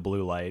by the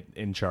blue light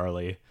in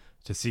Charlie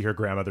to see her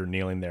grandmother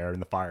kneeling there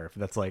in the fire.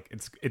 That's like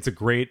it's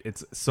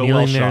so Kneeling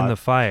well there shot in the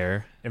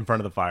fire. in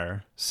front of the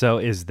fire. So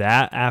is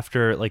that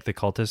after like the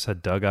cultists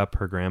had dug up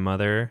her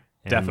grandmother?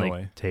 And,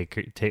 Definitely.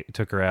 Like,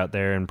 took her out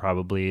there, and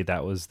probably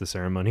that was the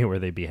ceremony where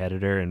they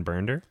beheaded her and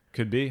burned her.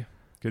 Could be.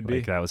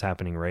 Like that was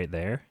happening right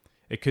there.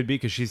 It could be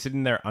because she's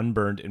sitting there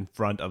unburned in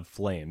front of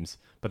flames,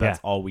 but that's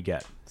all we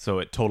get. So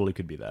it totally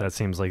could be that. That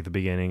seems like the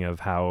beginning of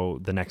how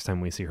the next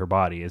time we see her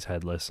body is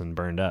headless and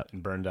burned up.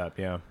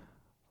 Yeah.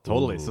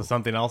 Totally. Ooh. So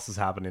something else is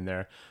happening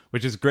there,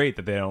 which is great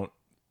that they don't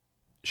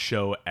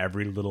show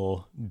every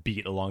little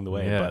beat along the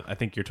way. Yeah. But I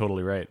think you're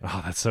totally right.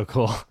 Oh, that's so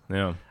cool.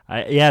 Yeah.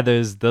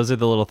 Those are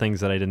the little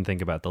things that I didn't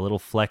think about. The little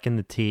fleck in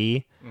the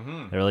tea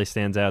that really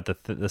stands out.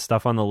 The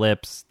stuff on the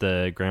lips.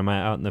 The grandma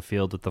out in the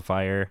field with the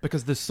fire.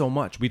 Because there's so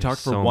much. We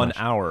talked for so 1 much.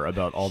 hour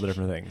about all the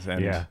different things,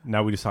 and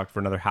now we just talked for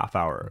another half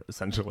hour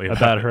essentially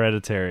About it.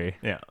 Hereditary.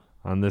 Yeah.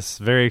 On this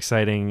very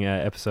exciting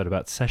episode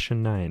about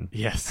Session 9.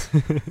 Yes.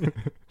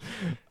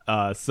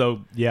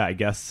 So yeah, I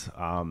guess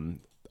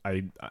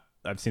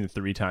I've seen it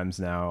 3 times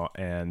now,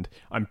 and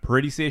I'm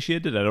pretty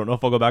satiated. I don't know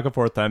if I'll go back a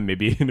 4th time.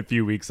 Maybe in a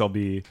few weeks I'll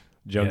be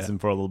jonesing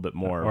for a little bit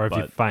more. Or if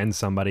you but find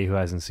somebody who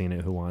hasn't seen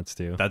it who wants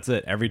to. that's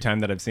it. Every time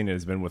that I've seen it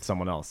has been with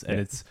someone else, and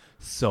it's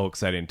so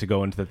exciting to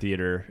go into the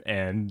theater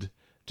and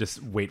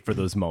just wait for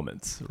those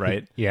moments,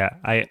 right? Yeah,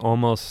 I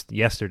almost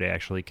yesterday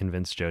actually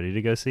convinced Jody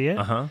to go see it,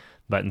 Uh-huh.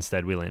 but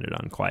instead we landed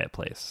on Quiet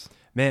Place.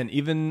 Man,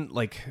 even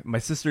like my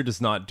sister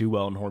does not do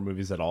well in horror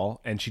movies at all,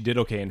 and she did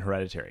okay in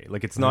Hereditary.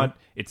 Like it's not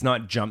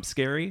jump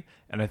scary,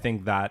 and I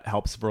think that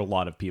helps for a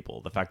lot of people.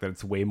 The fact that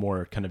it's way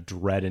more kind of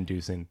dread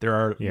inducing. There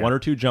are 1 or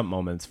 2 jump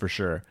moments for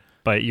sure,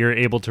 But you're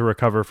able to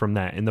recover from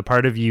that. And the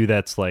part of you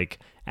that's like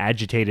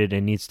agitated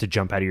and needs to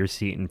jump out of your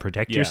seat and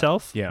protect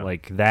yourself,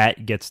 like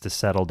that gets to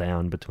settle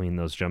down between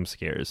those jump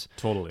scares.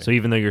 Totally. So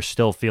even though you're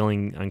still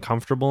feeling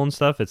uncomfortable and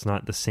stuff, it's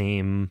not the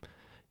same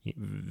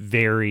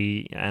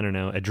very, I don't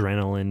know,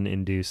 adrenaline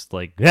induced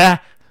like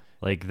that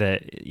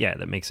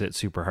that makes it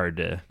super hard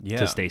to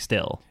stay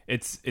still.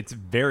 It's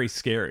very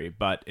scary,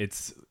 but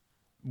it's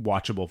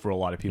watchable for a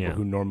lot of people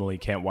who normally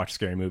can't watch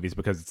scary movies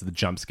because it's the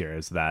jump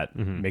scares that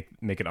make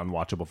it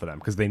unwatchable for them,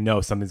 because they know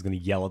something's going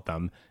to yell at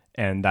them,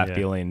 and that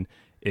feeling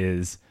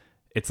is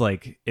it's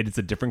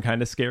a different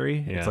kind of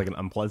scary. It's like an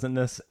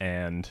unpleasantness,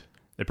 and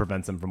it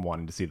prevents them from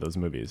wanting to see those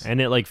movies. And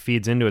it like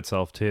feeds into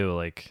itself too.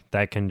 Like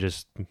that can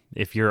just,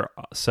 if you're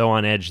so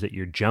on edge that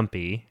you're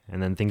jumpy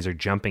and then things are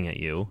jumping at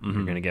you,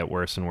 you're going to get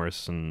worse and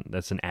worse. And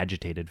that's an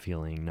agitated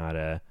feeling, not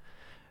a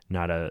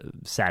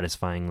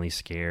satisfyingly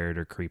scared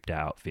or creeped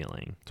out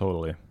feeling.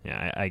 Totally.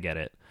 Yeah, I get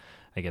it.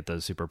 I get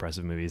those super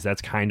oppressive movies.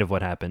 That's kind of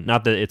what happened.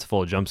 Not that it's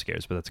full of jump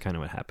scares, but that's kind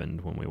of what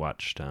happened when we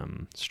watched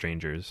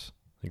Strangers.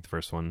 Like the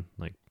first one,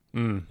 like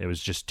it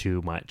was just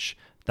too much.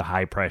 the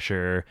high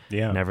pressure,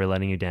 Yeah. never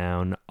letting you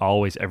down.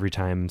 Always, every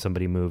time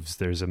somebody moves,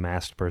 there's a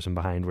masked person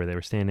behind where they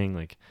were standing.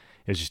 Like,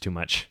 it was just too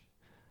much.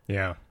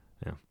 Yeah.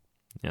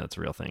 Yeah, that's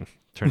a real thing.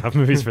 Turn off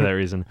movies for that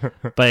reason.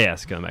 But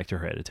yes, going back to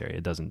Hereditary,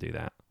 it doesn't do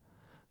that.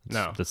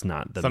 No. That's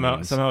not the Somehow,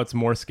 means. somehow it's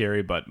more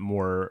scary, but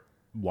more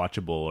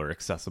watchable or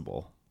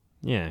accessible.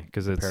 Yeah,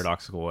 because it's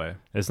Paradoxical way.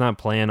 It's not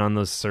playing on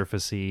those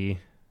surfacey,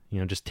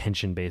 just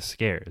tension-based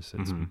scares.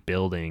 It's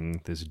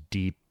building this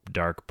deep,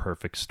 dark,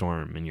 perfect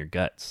storm in your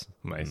guts.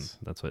 Nice.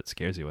 And that's what it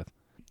scares you with.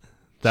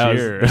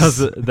 Cheers.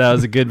 That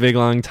was a good big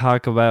long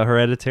talk about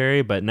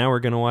Hereditary, but now we're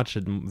going to watch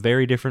a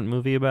very different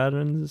movie about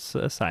an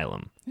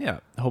asylum. Yeah.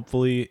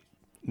 Hopefully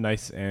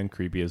nice and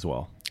creepy as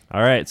well.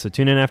 All right, so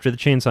tune in after the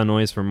chainsaw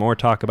noise for more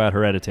talk about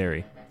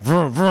Hereditary.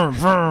 Vroom, vroom,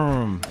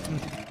 vroom.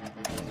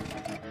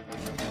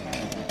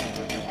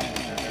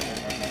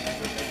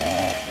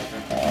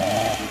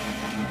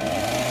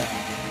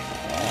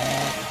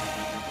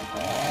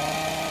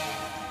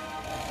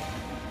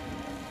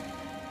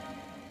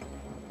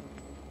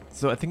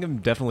 So I think I'm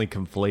definitely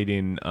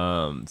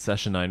conflating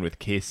Session 9 with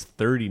Case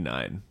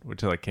 39,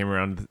 which came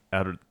around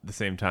out at the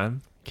same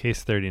time.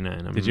 Case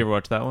 39. Did you ever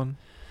watch that one?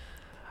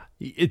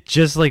 It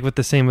just like with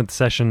the same with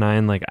Session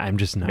 9, like I'm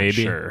just not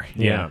Maybe. sure.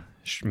 Yeah.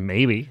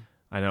 Maybe.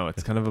 I know,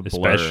 it's kind of a blur.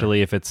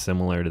 Especially if it's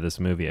similar to this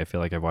movie. I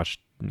feel like I've watched,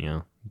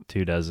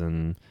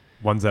 24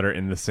 Ones that are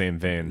in the same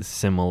vein.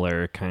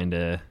 similar kind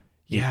of.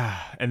 Yeah,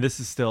 and this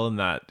is still in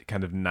that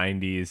kind of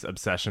 90s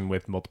obsession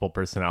with multiple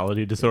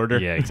personality disorder.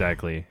 Yeah,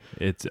 exactly.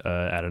 It's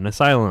at an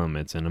asylum.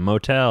 It's in a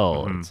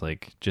motel. It's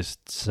like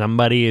just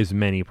somebody has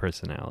many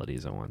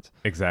personalities at once.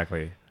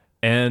 Exactly.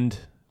 And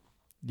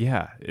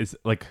yeah, it's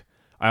like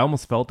I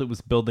almost felt it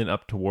was building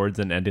up towards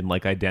an ending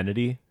like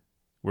Identity,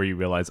 where you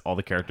realize all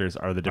the characters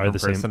are the different the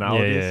same-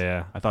 personalities.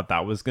 yeah. I thought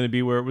that was going to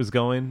be where it was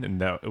going,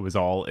 and that it was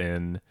all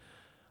in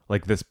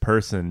like this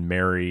person,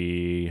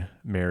 Mary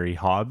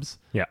Hobbs.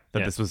 Yeah. That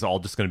yeah. this was all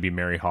just going to be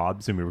Mary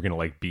Hobbs, and we were going to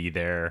like be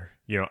there.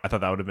 I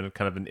thought that would have been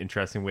kind of an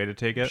interesting way to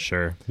take it.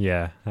 Sure.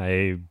 Yeah.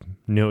 I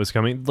knew it was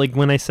coming. Like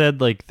when I said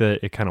like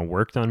it kind of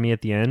worked on me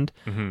at the end,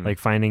 like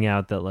finding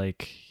out that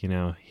like, he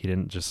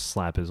didn't just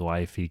slap his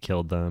wife, he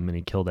killed them and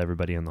he killed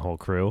everybody in the whole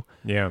crew.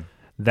 Yeah.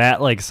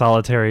 That like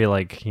solitary,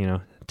 like,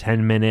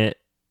 10-minute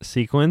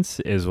sequence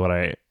is what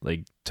I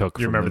like took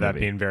You from remember the that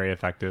movie. being very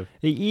effective?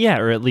 Yeah.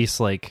 Or at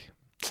least like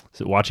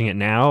watching it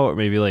now, or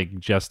maybe like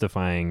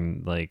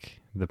justifying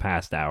like the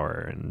past hour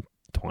and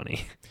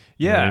 20.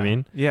 You know what I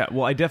mean? Yeah.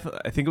 Well, I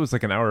think it was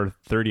like an hour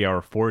 30,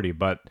 hour 40,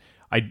 but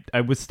I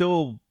was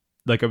still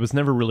like, I was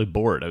never really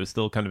bored. I was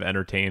still kind of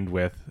entertained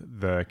with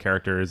the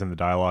characters and the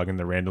dialogue and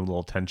the random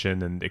little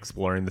tension and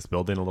exploring this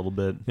building a little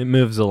bit. It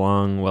moves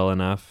along well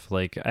enough.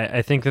 Like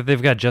I think that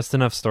they've got just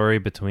enough story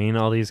between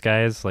all these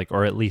guys, like,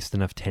 or at least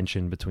enough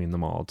tension between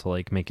them all to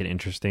like make it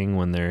interesting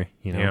when they're,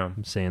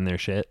 saying their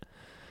shit.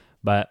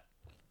 But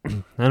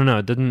I don't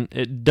know.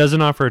 It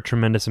doesn't offer a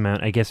tremendous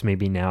amount. I guess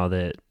maybe now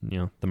that,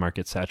 the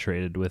market's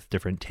saturated with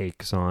different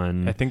takes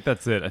on I think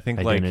that's it. I think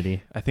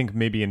identity. I think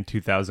maybe in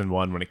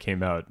 2001 when it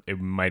came out,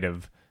 it might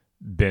have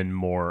been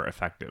more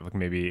effective. Like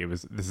maybe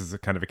this is a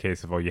kind of a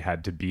case of, you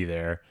had to be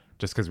there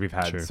just because we've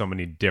had Sure. so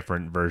many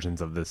different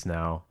versions of this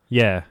now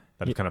Yeah.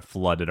 that have kind of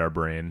flooded our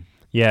brain.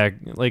 Yeah,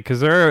 like,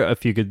 because there are a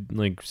few good,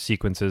 like,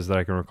 sequences that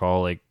I can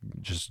recall, like,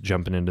 just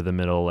jumping into the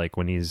middle, like,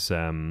 when he's,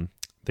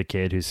 the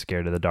kid who's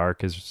scared of the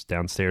dark is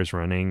downstairs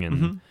running,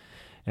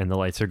 and the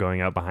lights are going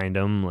out behind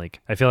him.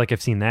 Like, I feel like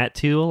I've seen that,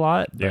 too, a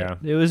lot. But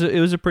it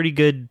was a pretty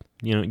good,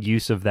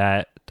 use of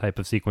that type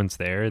of sequence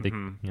there.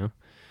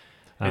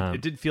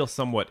 It did feel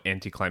somewhat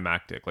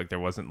anticlimactic. Like, there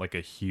wasn't, like,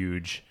 a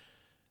huge...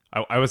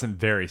 I wasn't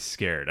very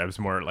scared. I was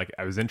more, like,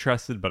 I was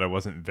interested, but I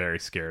wasn't very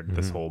scared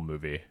this whole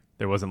movie.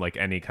 There wasn't, like,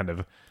 any kind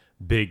of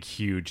big,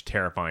 huge,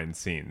 terrifying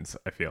scenes,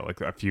 I feel. Like,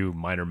 a few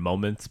minor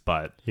moments,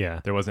 but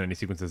there wasn't any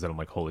sequences that I'm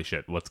like, holy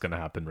shit, what's going to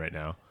happen right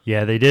now?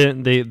 Yeah, they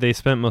didn't. They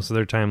spent most of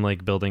their time,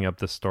 like, building up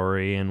the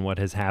story and what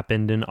has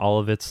happened in all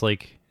of its,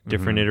 like,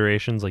 different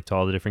iterations, like, to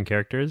all the different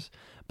characters,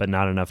 but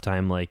not enough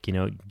time, like,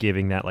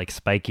 giving that, like,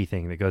 spiky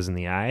thing that goes in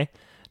the eye.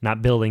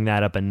 Not building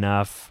that up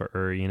enough,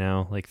 or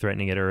like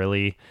threatening it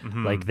early.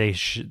 Like they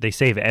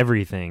save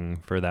everything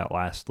for that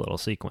last little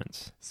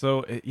sequence.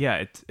 So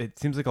it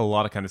seems like a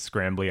lot of kind of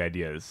scrambly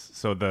ideas.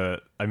 So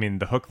the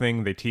hook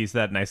thing, they tease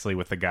that nicely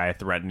with the guy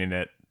threatening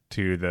it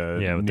to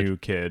the new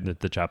kid.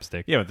 The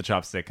chopstick. Yeah, with the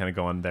chopstick kind of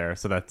going there.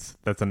 So that's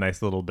a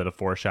nice little bit of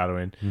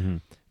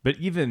foreshadowing. But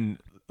even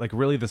like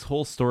really this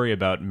whole story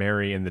about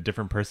Mary and the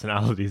different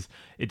personalities,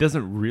 it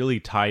doesn't really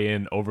tie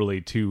in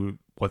overly to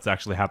what's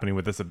actually happening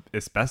with this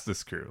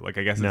asbestos crew. Like,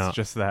 I guess it's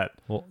just that.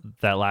 Well,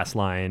 that last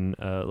line,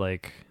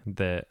 like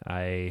that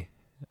I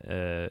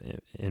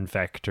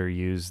infect or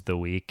use the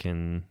weak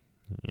and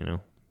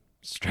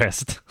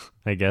stressed.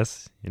 I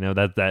guess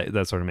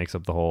that sort of makes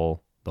up the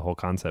whole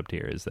concept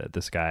here, is that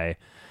this guy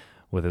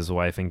with his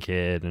wife and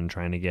kid and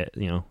trying to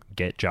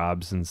get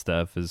jobs and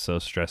stuff is so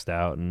stressed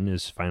out and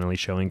is finally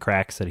showing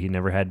cracks that he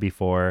never had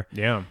before.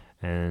 Yeah.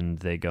 And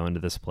they go into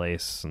this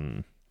place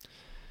and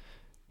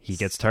he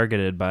gets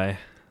targeted by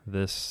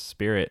this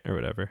spirit or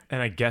whatever.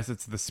 And I guess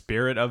it's the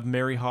spirit of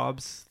Mary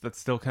Hobbs that's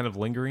still kind of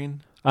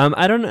lingering.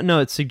 I don't know.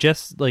 It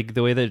suggests like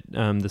the way that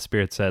the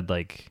spirit said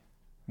like,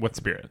 What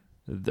spirit?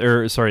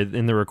 or sorry,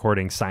 in the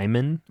recording,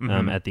 Simon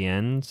Mm-hmm. at the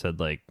end said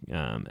like,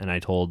 and I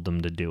told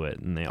them to do it,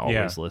 and they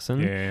always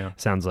listen. Yeah.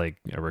 Sounds like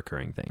a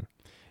recurring thing.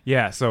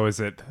 Yeah, so is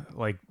it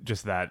like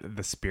just that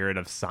the spirit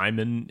of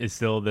Simon is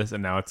still this,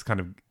 and now it's kind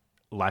of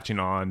latching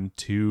on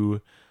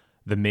to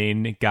the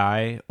main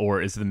guy,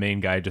 or is the main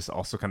guy just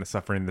also kind of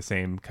suffering the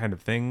same kind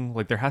of thing?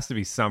 Like there has to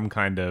be some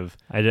kind of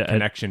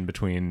connection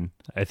between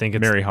I think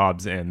it's Mary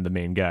Hobbs and the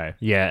main guy.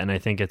 Yeah, and I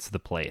think it's the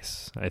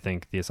place. I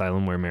think the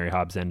asylum where Mary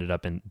Hobbs ended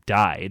up and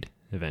died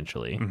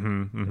eventually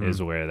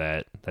is where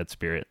that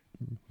spirit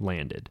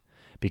landed,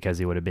 because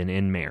he would have been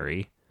in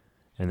Mary,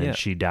 and then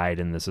she died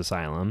in this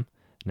asylum.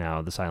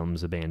 Now the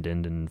asylum's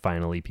abandoned, and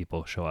finally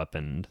people show up,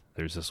 and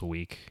there's this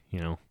weak,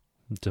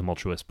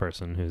 tumultuous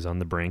person who's on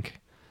the brink.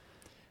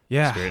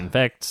 Yeah, Spirit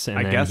infects, and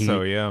I then guess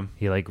so. Yeah,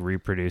 he like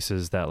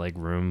reproduces that like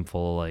room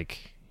full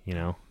like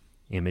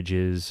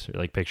images or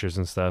like pictures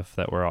and stuff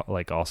that were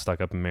all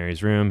stuck up in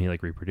Mary's room. He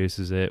like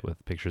reproduces it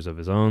with pictures of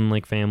his own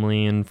like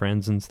family and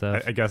friends and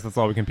stuff. I guess that's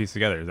all we can piece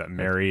together is that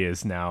Mary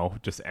is now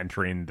just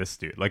entering this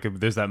dude. Like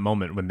there's that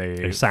moment when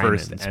they Or Simon,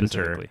 first enter.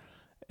 specifically.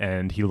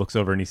 And he looks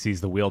over and he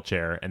sees the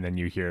wheelchair, and then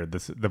you hear the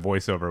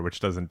voiceover, which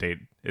doesn't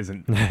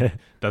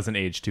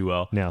age too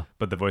well. No.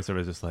 But the voiceover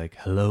is just like,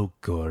 "Hello,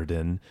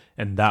 Gordon,"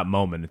 and that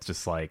moment, it's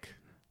just like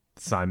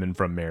Simon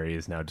from Mary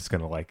is now just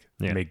gonna like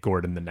make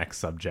Gordon the next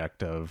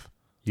subject of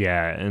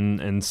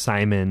and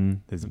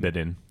Simon his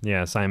bidding.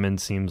 Yeah, Simon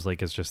seems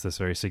like it's just this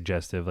very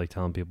suggestive, like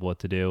telling people what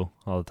to do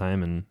all the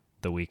time, and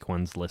the weak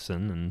ones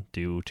listen and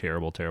do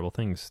terrible, terrible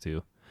things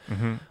to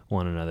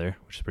one another,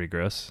 which is pretty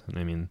gross. And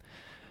I mean,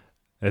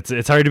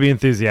 it's hard to be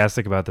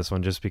enthusiastic about this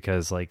one just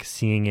because like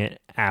seeing it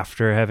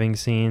after having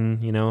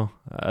seen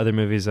other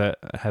movies that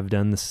have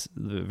done this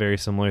very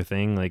similar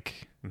thing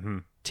like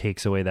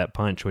takes away that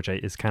punch, which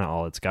is kind of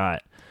all it's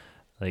got.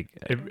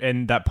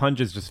 And that punch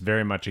is just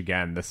very much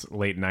again this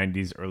late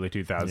 90s, early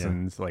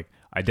 2000s like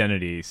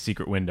Identity,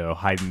 Secret Window,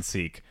 hide and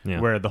seek,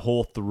 where the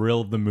whole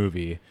thrill of the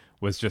movie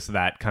was just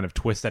that kind of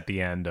twist at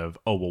the end of,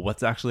 oh well,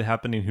 what's actually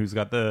happening, who's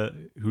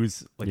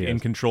in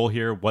control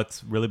here,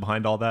 what's really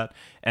behind all that.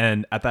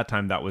 And at that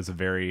time that was a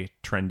very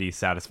trendy,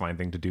 satisfying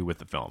thing to do with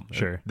the film.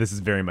 Sure. This is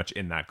very much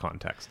in that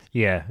context.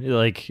 Yeah,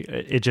 like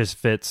it just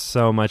fits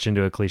so much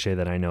into a cliche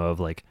that I know of,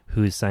 like,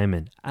 who's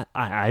Simon?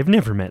 I've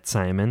never met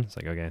Simon. It's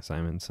like, okay,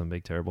 Simon's some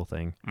big terrible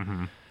thing.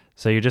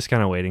 So you're just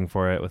kind of waiting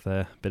for it with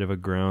a bit of a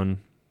groan.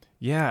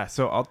 Yeah,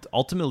 so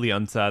ultimately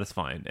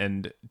unsatisfying,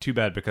 and too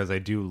bad because I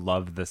do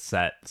love the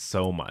set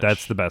so much.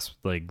 That's the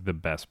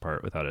best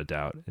part, without a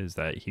doubt, is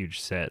that huge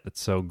set that's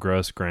so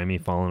gross, grimy,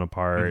 falling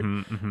apart.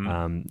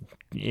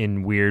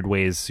 In weird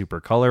ways,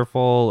 super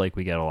colorful. Like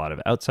we get a lot of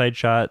outside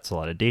shots, a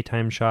lot of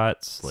daytime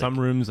shots. Some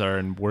rooms are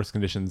in worse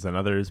conditions than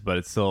others, but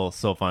it's still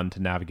so fun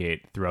to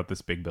navigate throughout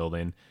this big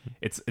building.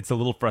 It's a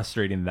little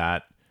frustrating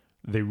that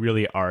they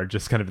really are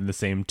just kind of in the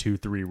same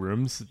 2-3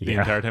 rooms the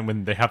entire time,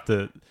 when they have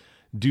to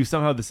do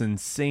somehow this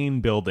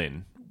insane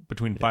building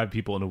between 5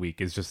 people in a week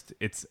is just,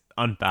 it's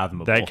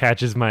unfathomable. That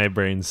catches my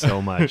brain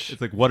so much. It's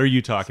like, what are you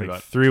talking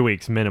about? 3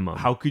 weeks minimum.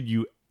 How could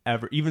you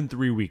ever, even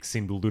 3 weeks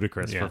seemed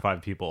ludicrous for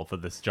 5 people for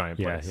this giant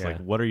place. Like,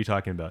 what are you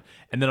talking about?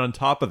 And then on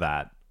top of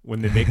that,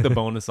 when they make the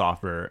bonus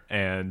offer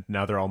and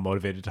now they're all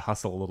motivated to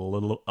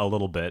hustle a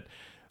little bit,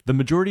 the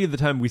majority of the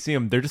time we see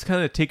them, they're just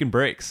kind of taking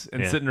breaks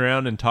and sitting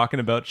around and talking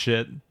about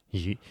shit.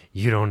 You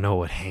don't know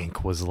what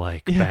Hank was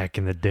like back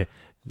in the day.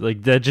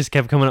 Like that just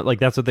kept coming up. Like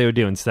that's what they would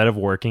do instead of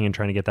working and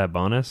trying to get that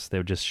bonus. They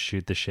would just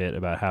shoot the shit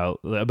about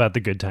the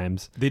good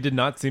times. They did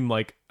not seem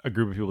like a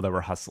group of people that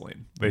were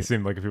hustling. They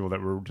seemed like people that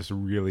were just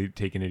really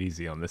taking it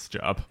easy on this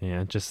job.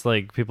 Yeah, just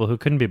like people who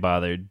couldn't be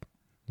bothered.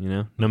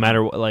 No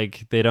matter what.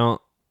 Like they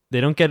don't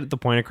get the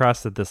point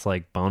across that this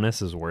like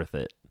bonus is worth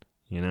it.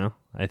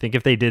 I think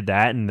if they did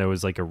that and there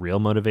was like a real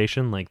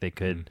motivation, like they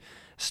could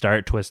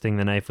start twisting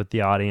the knife with the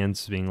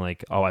audience, being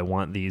like, oh, I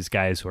want these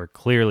guys who are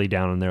clearly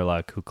down on their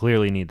luck, who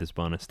clearly need this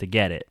bonus to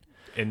get it.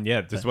 And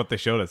just what they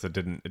showed us, it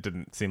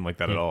didn't seem like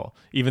that at all.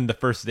 Even the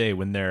first day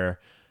when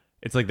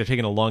it's like they're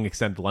taking a long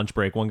extended lunch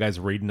break. One guy's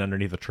reading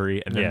underneath a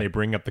tree, and then they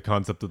bring up the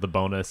concept of the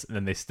bonus, and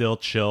then they still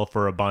chill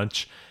for a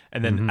bunch.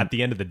 And then at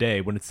the end of the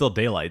day, when it's still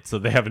daylight, so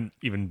they haven't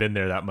even been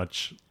there that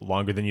much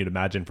longer than you'd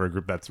imagine for a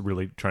group that's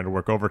really trying to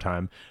work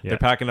overtime. They're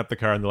packing up the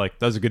car, and they're like,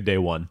 that was a good day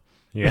one.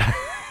 Yeah.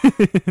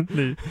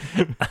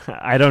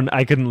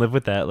 I couldn't live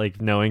with that,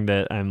 like knowing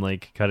that I'm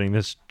like cutting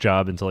this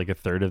job into like a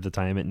third of the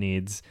time it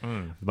needs.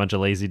 A bunch of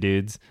lazy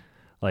dudes.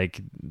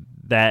 Like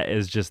that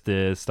is just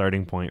the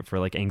starting point for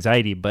like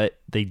anxiety, but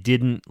they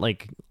didn't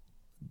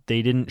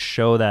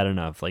show that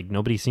enough. Like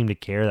nobody seemed to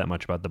care that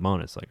much about the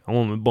bonus. Like, I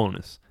want my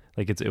bonus.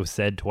 Like it was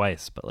said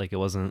twice, but like it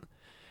wasn't,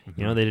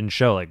 they didn't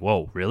show like,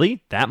 whoa,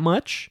 really? That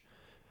much?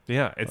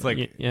 Yeah. It's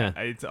like,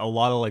 it's a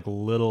lot of like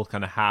little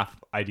kind of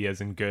half ideas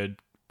and good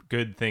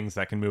things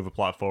that can move a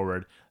plot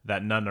forward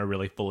that none are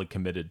really fully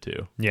committed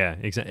to. Yeah,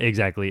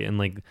 exactly. And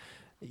like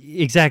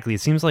Exactly.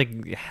 It seems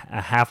like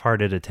a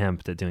half-hearted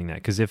attempt at doing that.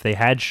 Because if they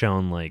had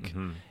shown like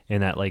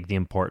in that like the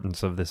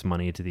importance of this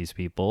money to these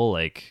people,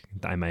 like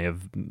I may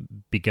have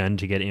begun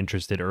to get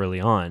interested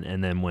early on,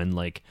 and then when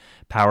like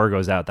power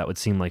goes out, that would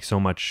seem like so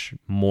much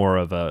more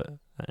of a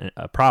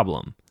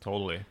problem.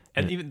 Totally.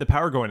 And even the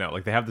power going out,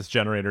 like they have this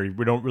generator,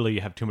 we don't really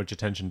have too much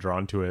attention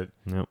drawn to it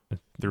Nope.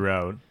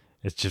 throughout.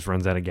 It just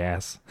runs out of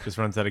gas. Just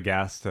runs out of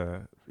gas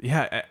to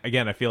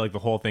again, I feel like the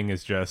whole thing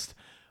is just,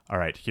 all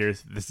right,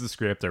 this is a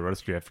script. I wrote a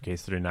script for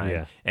Case 39.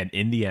 Yeah. And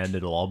in the end,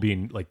 it'll all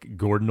be like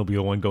Gordon will be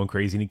the one going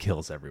crazy and he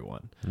kills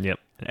everyone. Yep.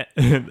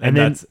 And then-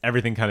 that's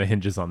everything kind of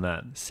hinges on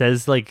that.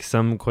 Says like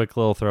some quick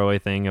little throwaway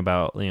thing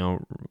about,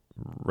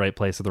 right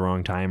place at the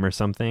wrong time or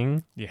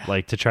something. Yeah.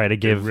 Like to try to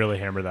Give give really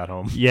hammer that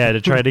home. yeah, to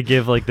try to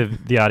give like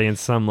the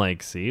audience some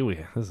like, see,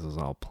 this is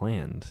all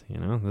planned,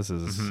 This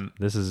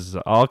is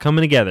all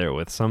coming together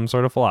with some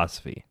sort of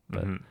philosophy.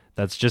 But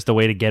that's just a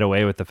way to get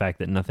away with the fact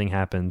that nothing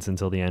happens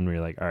until the end where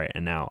you're like, all right,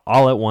 and now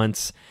all at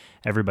once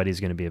everybody's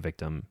going to be a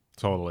victim.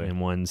 Totally. In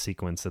one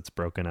sequence that's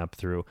broken up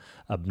through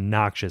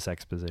obnoxious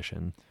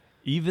exposition.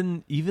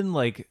 Even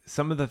like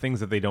some of the things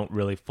that they don't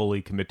really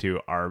fully commit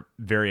to are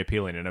very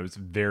appealing, and I was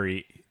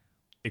very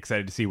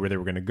excited to see where they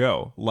were going to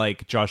go.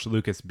 Like Josh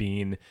Lucas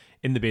being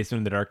in the basement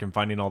in the dark and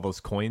finding all those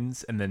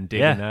coins and then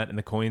digging that, and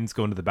the coins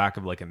go into the back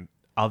of like an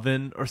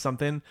oven or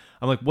something.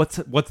 I'm like, what's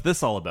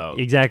this all about?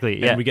 Exactly.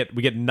 And Yeah.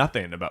 we get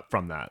nothing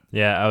from that.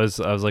 Yeah, I was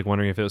like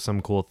wondering if it was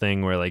some cool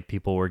thing where like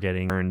people were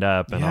getting burned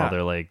up and Yeah. all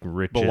their like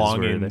riches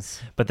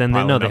Belongings were but then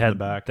piling they up in had the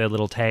back. they had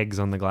little tags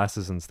on the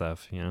glasses and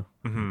stuff,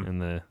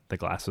 and the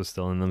glass was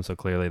still in them, so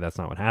clearly that's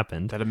not what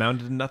happened. That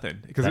amounted to nothing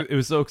because That- it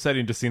was so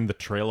exciting just seeing the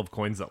trail of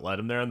coins that led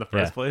him there in the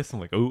first Yeah. place. I'm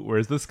like, oh,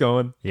 where's this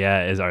going?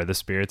 Yeah, are the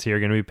spirits here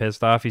going to be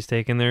pissed off he's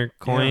taking their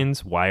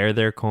coins? Why are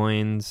there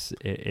coins?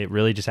 It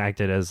really just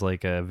acted as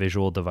like a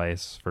visual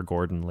device for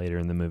Gordon later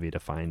in the movie to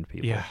find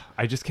people. Yeah,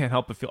 I just can't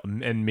help but feel,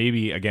 and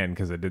maybe again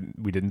because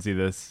we didn't see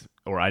this,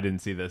 or I didn't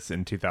see this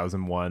in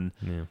 2001.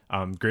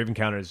 Grave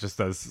Encounters just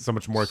does so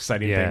much more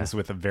exciting Yeah. things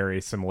with a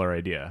very similar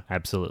idea.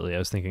 Absolutely. I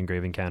was thinking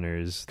Grave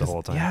Encounters the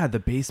whole time. Yeah, the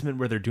basement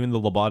where they're doing the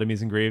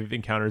lobotomies in Grave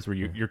Encounters, where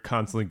you're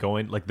constantly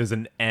going like there's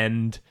an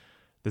end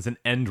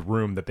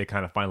room that they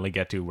kind of finally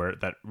get to where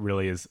that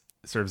really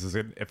serves as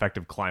an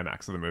effective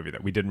climax of the movie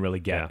that we didn't really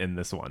get in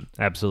this one.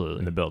 Absolutely.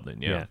 In the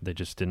building. Yeah. They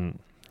just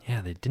didn't.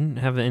 Yeah, they didn't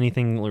have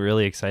anything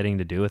really exciting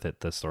to do with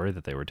it, the story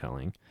that they were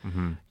telling.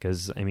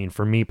 Because, I mean,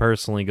 for me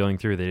personally, going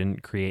through, they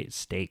didn't create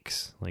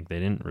stakes. Like, they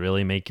didn't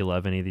really make you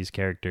love any of these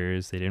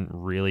characters. They didn't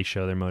really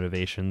show their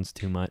motivations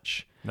too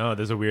much. No,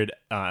 there's a weird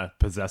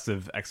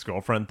possessive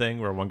ex-girlfriend thing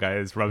where one guy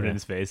is rubbing in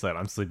his face like,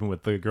 I'm sleeping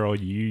with the girl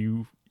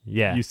you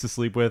used to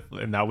sleep with,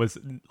 and that was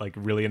like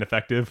really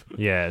ineffective.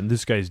 Yeah, and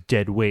this guy's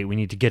dead weight. We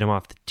need to get him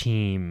off the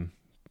team.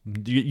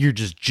 You're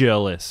just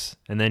jealous.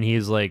 And then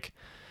he's like...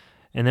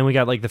 And then we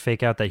got like the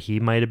fake out that he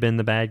might have been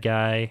the bad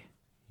guy,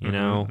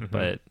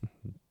 but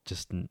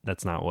just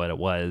that's not what it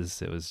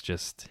was. It was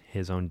just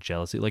his own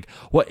jealousy. Like,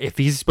 what if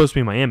he's supposed to be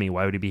in Miami?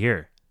 Why would he be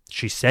here?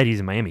 She said he's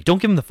in Miami.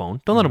 Don't give him the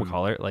phone. Don't let him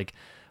call her. Like,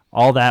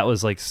 all that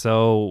was like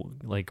so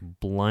like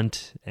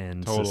blunt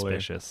and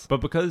suspicious.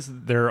 But because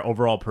they're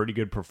overall pretty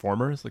good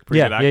performers, like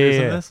pretty good actors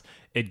in this,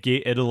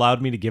 it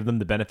allowed me to give them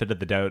the benefit of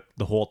the doubt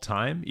the whole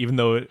time, even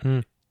though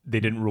they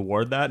didn't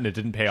reward that and it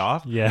didn't pay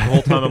off. Yeah. The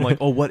whole time I'm like,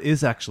 oh, what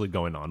is actually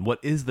going on? What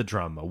is the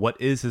drama? What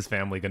is his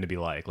family going to be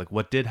like? Like,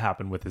 what did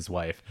happen with his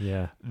wife?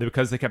 Yeah.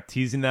 Because they kept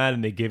teasing that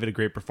and they gave it a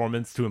great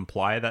performance to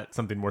imply that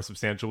something more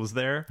substantial was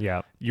there.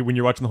 Yeah. When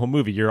you're watching the whole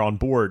movie, you're on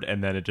board,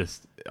 and then it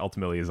just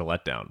ultimately is a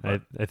letdown.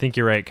 But I think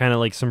you're right. Kind of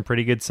like some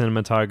pretty good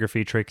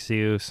cinematography tricks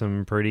you,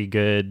 some pretty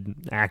good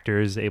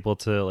actors able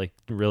to like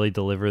really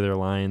deliver their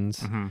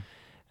lines. And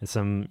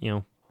some,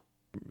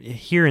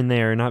 here and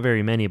there, not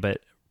very many,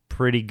 but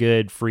pretty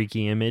good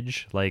freaky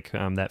image, like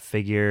that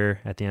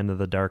figure at the end of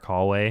the dark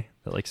hallway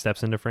that like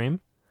steps into frame.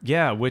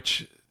 Yeah,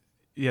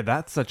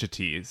 that's such a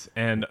tease.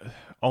 And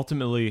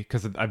ultimately,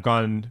 because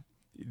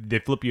they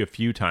flip you a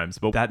few times,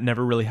 but that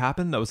never really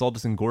happened. That was all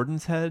just in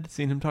Gordon's head,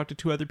 seeing him talk to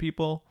two other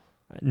people.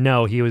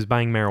 No, he was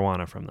buying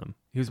marijuana from them.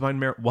 He was buying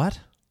what?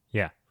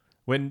 Yeah.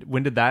 When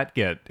did that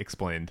get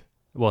explained?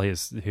 Well, he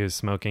was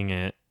smoking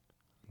it.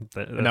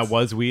 And that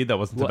was weed? That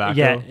wasn't tobacco?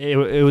 Yeah,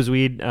 it was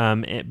weed.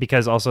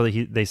 Because also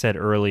they said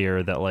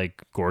earlier that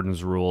like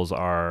Gordon's rules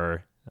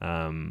are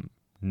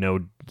no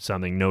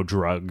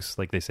drugs.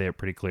 Like they say it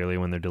pretty clearly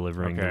when they're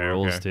delivering the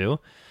rules too.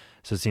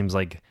 So it seems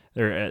like,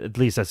 or at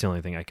least that's the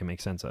only thing I can make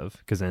sense of.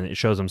 Because then it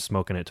shows him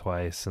smoking it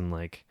twice and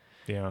like.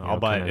 Yeah, I'll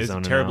buy it. It's a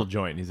terrible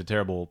joint. He's a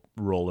terrible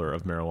roller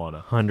of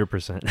marijuana.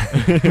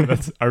 100%.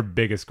 That's our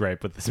biggest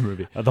gripe with this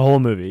movie. The whole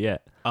movie, yeah.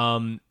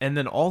 And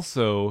then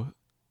also,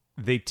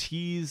 they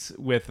tease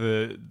with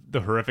the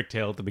horrific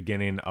tale at the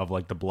beginning of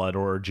like the blood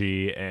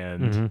orgy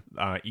and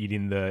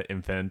eating the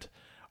infant.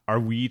 Are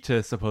we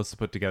supposed to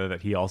put together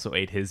that he also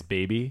ate his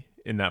baby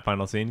in that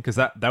final scene? Because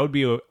that would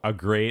be a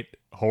great,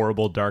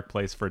 horrible, dark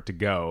place for it to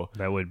go.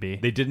 That would be.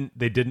 They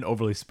didn't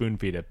overly spoon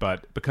feed it,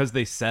 but because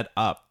they set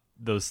up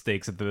those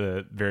stakes at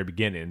the very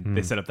beginning.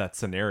 They set up that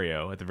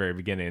scenario at the very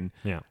beginning.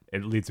 Yeah.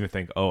 It leads me to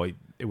think,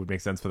 it would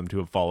make sense for them to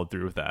have followed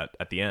through with that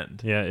at the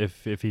end. Yeah,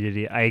 if he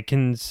did, I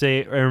can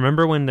say. I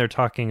remember when they're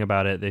talking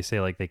about it, they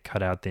say like they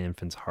cut out the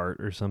infant's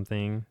heart or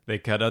something. They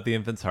cut out the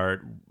infant's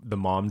heart. The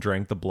mom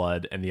drank the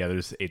blood, and the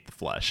others ate the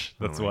flesh.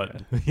 That's my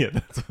what. Yeah,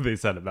 that's what they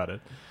said about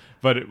it.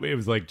 But it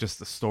was like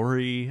just a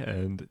story,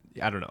 and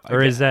I don't know.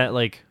 Or is that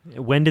like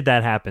when did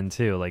that happen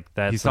too? Like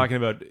that he's talking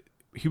about?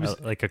 He was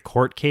like a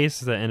court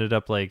case that ended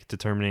up like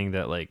determining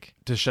that like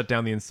to shut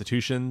down the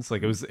institutions.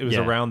 Like it was Yeah.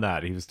 around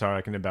that. He was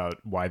talking about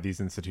why these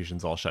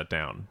institutions all shut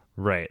down.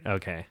 right.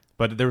 Okay.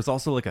 But there was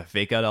also like a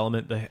fake out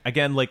element.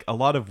 Again, like a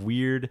lot of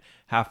weird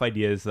half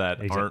ideas that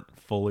aren't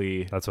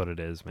fully That's what it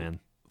is, man.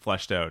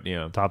 fleshed out. You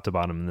know, Top to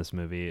bottom in this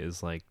movie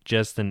is like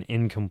just an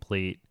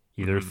incomplete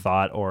either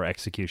thought or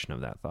execution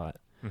of that thought.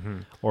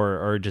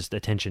 Or just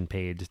attention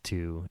paid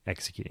to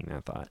executing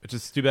that thought. it's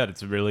just too bad.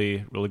 It's a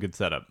really, really good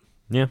setup.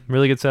 Yeah,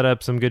 really good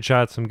setup, some good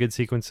shots, some good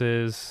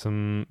sequences,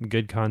 some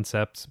good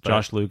concepts. But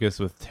Josh Lucas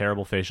with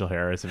terrible facial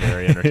hair is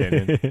very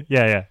entertaining.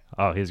 yeah.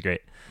 Oh, he was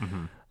great.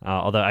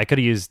 Although I could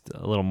have used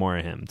a little more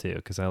of him too,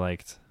 because I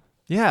liked.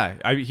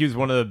 Yeah, he was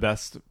one of the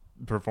best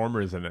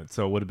performers in it,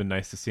 so it would have been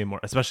nice to see him more,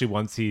 especially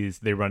once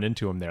they run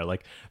into him there.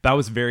 Like that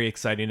was very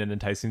exciting and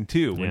enticing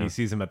too when Yeah. he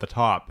sees him at the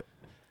top.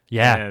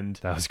 Yeah, And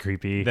that was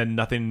creepy. Then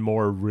nothing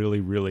more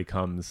really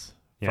comes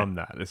Yeah. from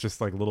that. It's just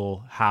like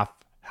little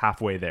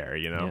halfway there,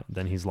 you know. Yeah,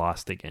 then he's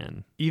lost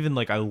again. Even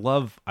like I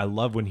love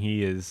when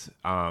he is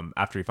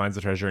after he finds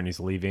the treasure and he's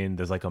leaving,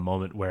 there's like a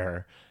moment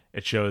where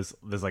it shows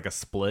there's like a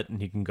split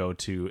and he can go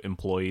to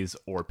employees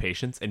or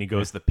patients, and he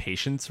goes the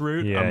patients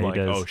route. Yeah, I'm he like,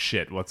 does. oh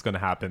shit, what's gonna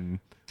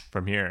happen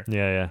from here?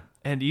 Yeah.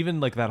 And even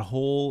like the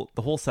whole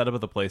setup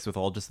of the place with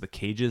all just the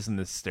cages and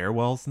the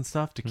stairwells and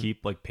stuff to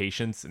keep like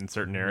patients in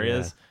certain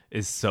areas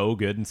is so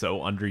good and so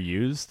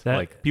underused.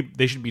 Like people,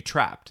 they should be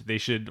trapped. They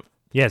should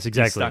Yes,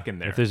 exactly. stuck in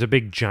there. If there's a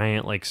big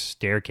giant like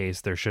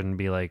staircase, there shouldn't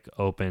be like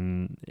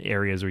open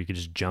areas where you could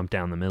just jump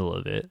down the middle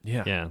of it.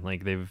 Yeah.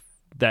 Like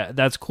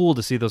that's cool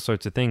to see those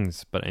sorts of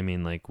things. But I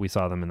mean, like we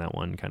saw them in that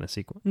one kind of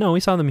sequence. No,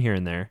 we saw them here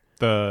and there.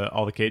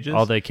 all the cages.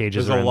 All the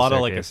cages. There's a around lot the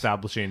of like staircase.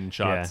 establishing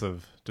shots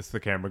of just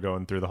the camera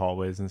going through the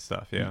hallways and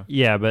stuff. Yeah.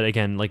 Yeah, but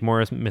again, like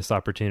more missed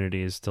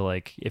opportunities to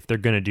like if they're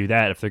going to do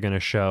that, if they're going to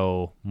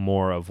show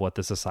more of what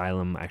this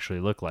asylum actually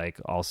looked like,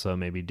 also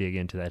maybe dig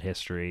into that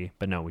history.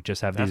 But no, we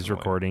just have these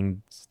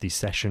recordings, these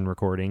session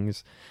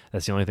recordings.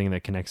 That's the only thing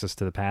that connects us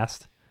to the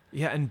past.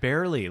 Yeah, and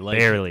barely.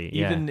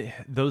 Even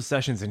those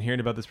sessions and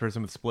hearing about this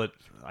person with split,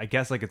 I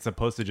guess like it's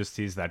supposed to just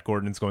tease that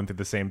Gordon's going through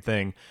the same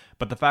thing.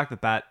 But the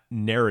fact that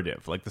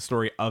narrative, like the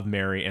story of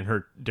Mary and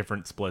her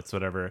different splits,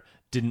 whatever,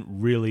 didn't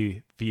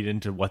really feed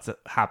into what's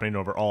happening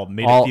overall,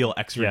 made it feel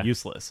extra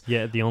useless.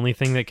 Yeah, the only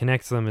thing that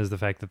connects them is the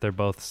fact that they're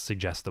both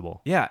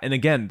suggestible. Yeah, and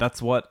again,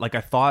 that's what, like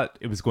I thought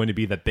it was going to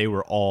be that they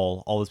were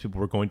all those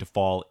people were going to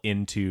fall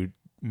into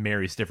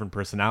Mary's different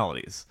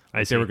personalities.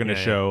 Like they were going to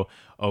show,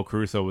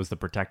 Caruso was the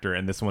protector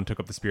and this one took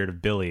up the spirit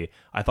of Billy.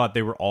 I thought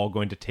they were all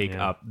going to take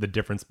up the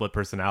different split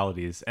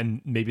personalities, and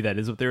maybe that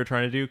is what they were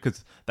trying to do,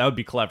 because that would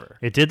be clever.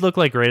 It did look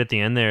like right at the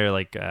end there,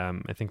 like I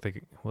think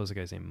what was the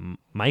guy's name?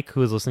 Mike,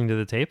 who was listening to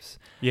the tapes.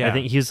 Yeah, I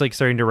think he's like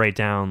starting to write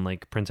down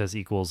like princess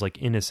equals like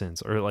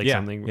innocence or like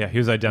something. Yeah, he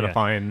was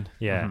identifying.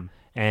 Yeah,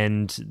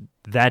 and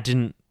that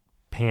didn't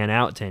pan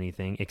out to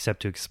anything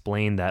except to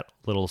explain that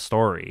little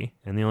story,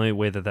 and the only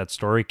way that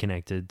story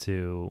connected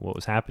to what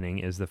was happening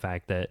is the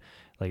fact that,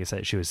 like I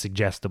said, she was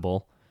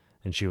suggestible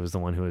and she was the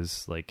one who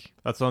was like,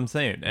 that's what I'm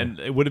saying. And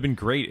it would have been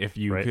great if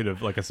you could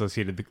have like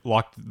associated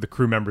locked the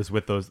crew members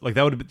with those. Like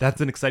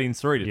that's an exciting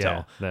story to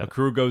tell. A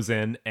crew goes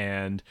in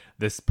and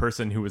this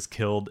person who was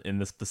killed in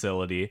this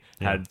facility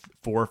had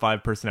 4 or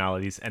 5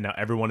 personalities, and now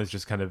everyone is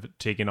just kind of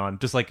taking on,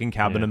 just like in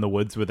Cabin in the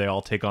Woods where they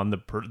all take on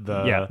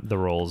the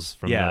roles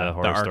from the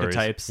horror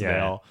archetypes. stories. They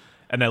all.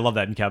 And I love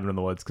that in Cabin in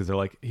the Woods, because they're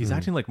like, he's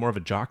acting like more of a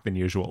jock than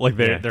usual. Like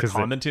they're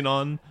commenting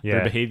on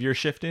their behavior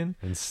shifting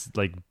and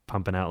like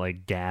pumping out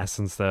like gas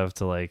and stuff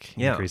to like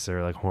increase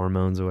their like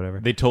hormones or whatever.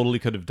 They totally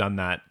could have done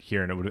that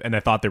here, and I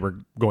thought they were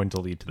going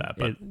to lead to that,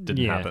 but it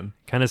didn't happen.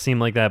 Kind of seemed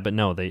like that, but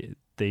no, they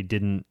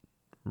didn't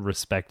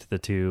respect the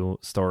two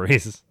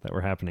stories that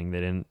were happening. They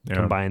didn't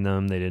combine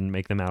them. They didn't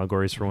make them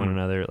allegories for one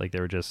another. Like they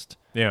were just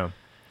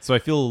So I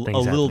feel a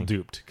little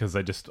duped, because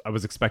I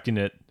was expecting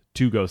it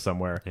to go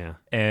somewhere.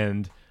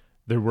 And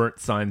there weren't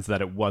signs that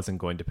it wasn't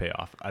going to pay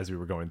off as we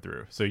were going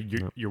through. So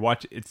you're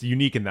watching. It's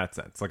unique in that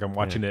sense. Like I'm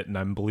watching it and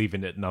I'm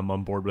believing it and I'm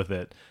on board with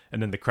it.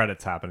 And then the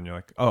credits happen and you're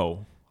like,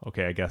 oh,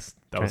 okay, I guess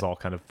that was all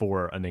kind of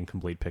for an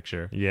incomplete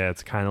picture. Yeah,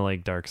 it's kind of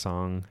like Dark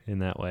Song in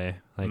that way.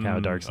 Like how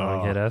Dark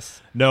Song hit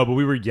us. No, but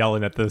we were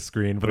yelling at the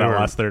screen for that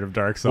last third of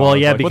Dark Song. Well,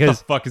 yeah, because what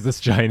the fuck is this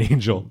giant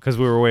angel? Because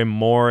we were way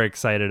more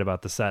excited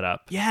about the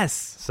setup. Yes.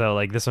 So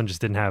like this one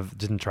just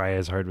didn't try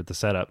as hard with the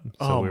setup. So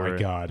oh we my were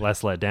god,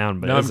 less let down.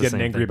 But now I'm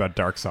getting angry about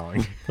Dark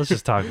Song. Let's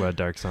just talk about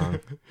Dark Song,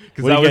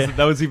 because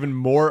that was even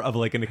more of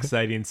like an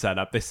exciting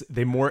setup.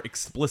 They more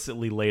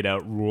explicitly laid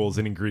out rules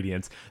and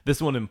ingredients.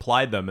 This one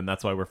implied them, and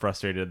that's why we're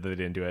frustrated frustrated that they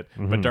didn't do it.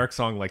 But Dark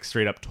Song like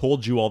straight up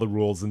told you all the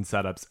rules and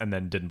setups and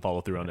then didn't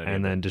follow through on it.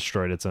 And then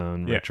destroyed its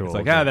own ritual. It's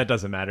like, that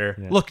doesn't matter.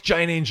 Look,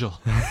 giant angel.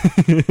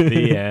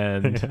 The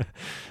end.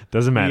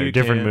 Doesn't matter. You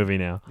Different can't- movie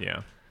now.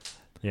 Yeah.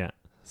 Yeah.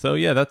 So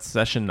yeah, that's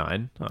session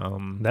 9.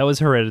 That was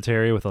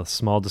Hereditary with a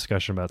small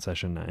discussion about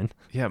session 9.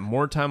 Yeah,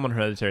 more time on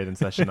Hereditary than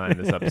session 9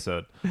 this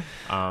episode.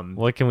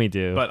 What can we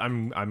do? But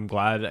I'm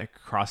glad I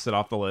crossed it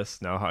off the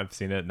list. Now I've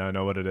seen it. Now I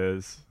know what it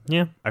is.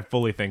 Yeah. I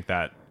fully think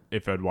that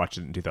if I'd watched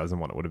it in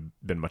 2001, it would have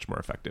been much more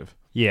effective.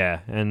 Yeah,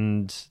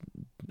 and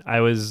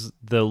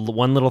the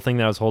one little thing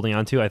that I was holding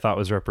on to I thought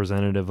was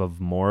representative of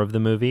more of the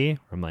movie.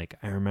 I'm like,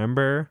 I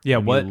remember. Yeah,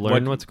 when you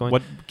learn what's going.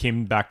 What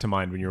came back to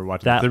mind when you were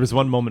watching? That- There was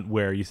one moment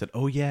where you said,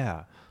 "Oh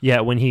yeah."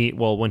 Yeah, when he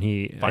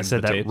I Finds said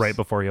the that tapes. right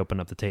before he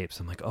opened up the tapes.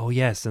 I'm like, oh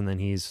yes, and then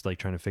he's like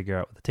trying to figure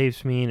out what the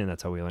tapes mean, and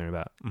that's how we learn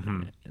about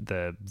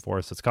the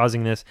force that's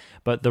causing this.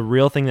 But the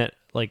real thing that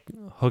like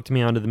hooked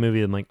me onto the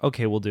movie, I'm like,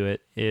 okay, we'll do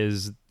it,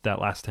 is that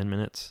last 10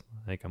 minutes.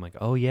 Like I'm like,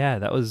 oh yeah,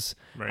 that was.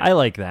 Right. I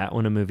like that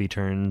when a movie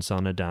turns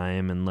on a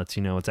dime and lets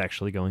you know what's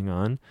actually going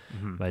on.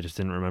 But I just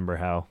didn't remember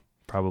how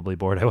probably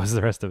bored I was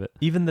the rest of it.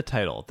 Even the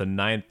title, the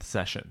 9th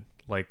session,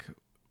 like.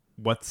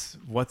 What's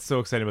so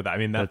exciting about that? I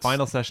mean, that That's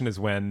final session is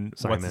when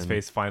Simon. what's his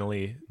face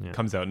finally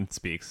comes out and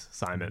speaks.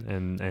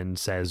 Simon, And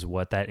says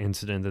what that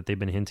incident that they've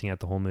been hinting at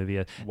the whole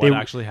movie. what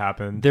actually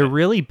happened? They're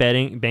really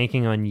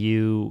banking on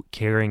you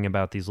caring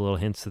about these little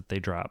hints that they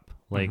drop.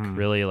 Like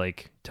really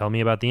like tell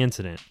me about the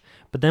incident.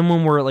 But then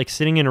when we're like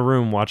sitting in a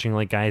room watching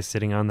like guys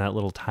sitting on that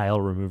little tile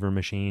remover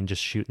machine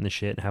just shooting the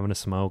shit and having a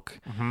smoke,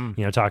 you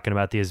know, talking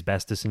about the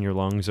asbestos in your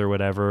lungs or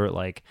whatever,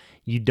 like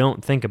you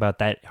don't think about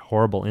that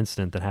horrible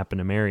incident that happened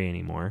to Mary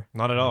anymore.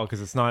 Not at all,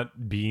 because it's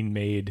not being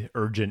made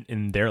urgent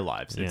in their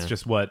lives. It's Yeah.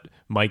 just what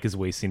Mike is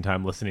wasting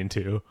time listening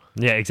to.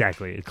 Yeah,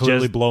 exactly. It's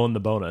Clearly just, blowing the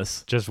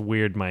bonus. just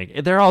weird,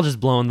 Mike. They're all just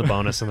blowing the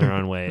bonus in their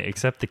own way,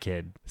 except the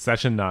kid.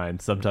 Session 9,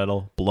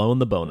 subtitle, Blowing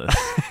the Bonus.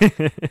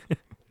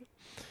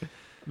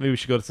 Maybe we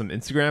should go to some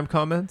Instagram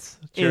comments.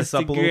 Cheer us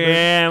up a little bit.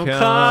 Instagram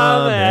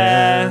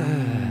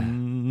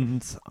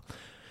Comments.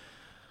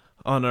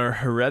 On our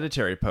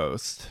Hereditary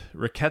post,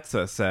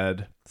 Riketsa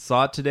said,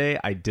 "Saw it today.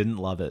 I didn't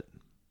love it."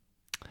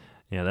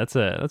 Yeah, that's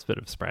a bit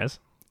of a surprise.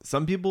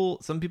 Some people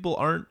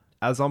aren't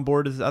as on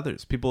board as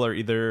others. People are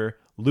either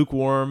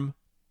lukewarm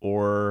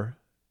or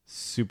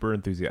super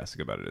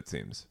enthusiastic about it, it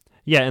seems.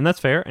 Yeah, and that's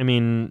fair. I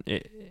mean,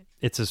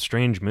 it's a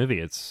strange movie.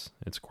 It's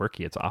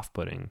quirky. It's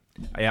off-putting.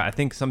 Yeah, I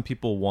think some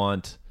people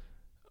want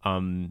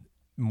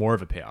more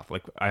of a payoff.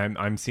 Like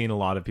I'm seeing a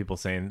lot of people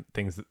saying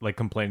things like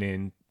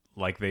complaining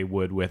like they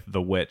would with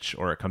The Witch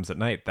or It Comes at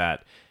Night,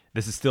 that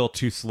this is still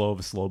too slow of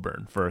a slow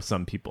burn for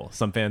some people.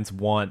 Some fans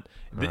want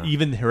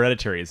even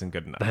Hereditary isn't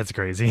good enough. That's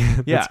crazy.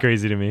 Yeah. That's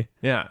crazy to me.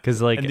 Yeah,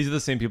 'Cause, like- and these are the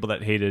same people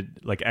that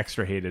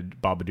extra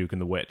hated Babadook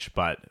and The Witch,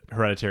 but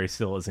Hereditary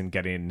still isn't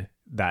getting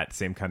that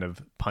same kind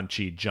of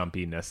punchy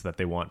jumpiness that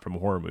they want from a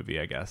horror movie,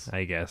 I guess.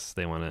 I guess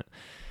they want it.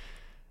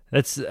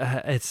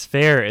 It's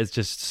fair. It's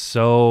just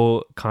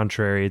so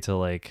contrary to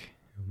like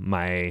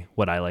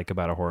what I like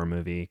about a horror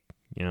movie.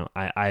 You know,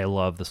 I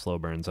love the slow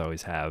burns,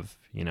 always have.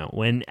 You know,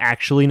 when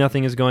actually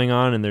nothing is going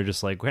on and they're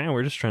just like, well,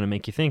 we're just trying to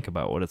make you think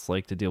about what it's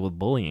like to deal with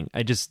bullying.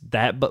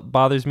 That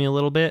bothers me a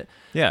little bit.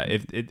 Yeah,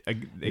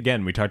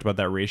 again, we talked about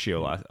that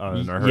ratio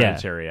on our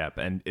Hereditary app,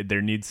 and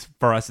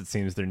for us, it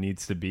seems there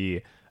needs to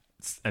be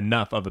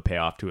enough of a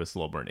payoff to a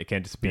slow burn. It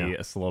can't just be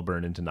a slow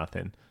burn into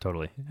nothing.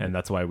 Totally. And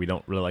that's why we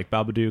don't really like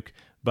Babadook,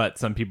 but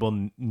some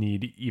people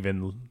need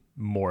even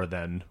more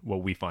than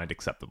what we find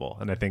acceptable.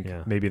 And I think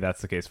maybe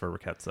that's the case for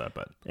Riketsa,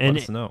 but let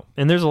us know.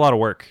 And there's a lot of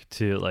work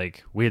to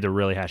like, we had to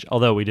really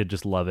although we did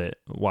just love it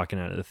walking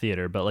out of the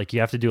theater, but like you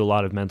have to do a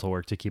lot of mental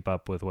work to keep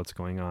up with what's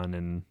going on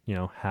and, you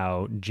know,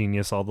 how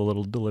genius all the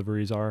little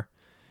deliveries are.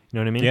 You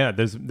know what I mean? Yeah,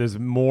 there's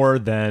more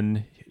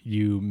than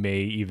you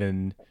may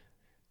even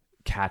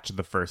catch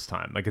the first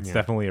time. Like it's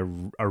definitely a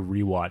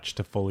rewatch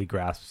to fully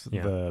grasp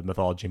the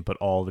mythology and put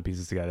all the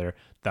pieces together.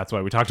 That's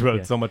why we talked about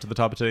it so much at the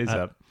top of today's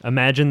app.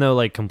 Imagine though,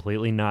 like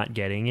completely not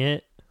getting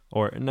it,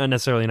 or not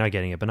necessarily not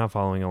getting it, but not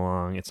following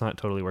along. It's not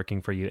totally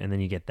working for you, and then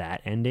you get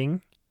that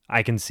ending.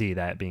 I can see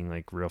that being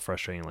like real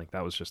frustrating. Like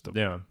that was just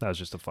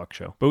a fuck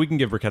show. But we can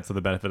give Riketsa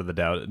the benefit of the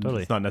doubt.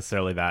 Totally. It's not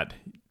necessarily that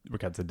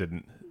Riketsa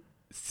didn't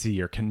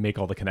see or can make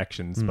all the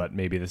connections, but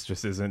maybe this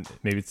just isn't.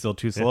 Maybe it's still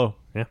too slow.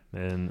 Yeah,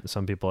 and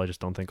some people I just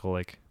don't think will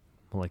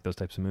like those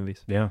types of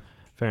movies. Yeah.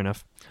 Fair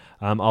enough.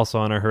 Also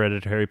on our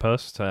Hereditary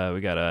post, we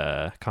got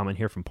a comment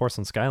here from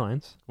Porcelain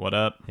Skylines. What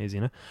up? Hey,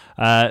 Zena.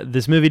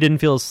 This movie didn't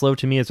feel as slow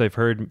to me as I've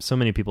heard so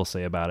many people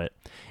say about it.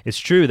 It's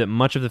true that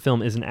much of the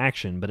film isn't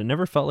action, but it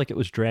never felt like it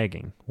was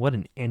dragging. What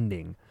an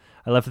ending.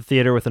 I left the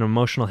theater with an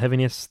emotional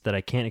heaviness that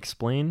I can't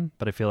explain,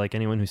 but I feel like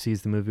anyone who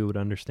sees the movie would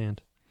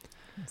understand.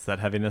 It's that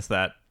heaviness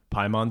that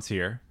Paimon's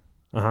here.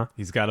 Uh-huh.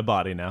 He's got a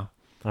body now.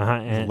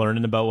 Uh-huh. He's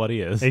learning about what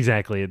he is.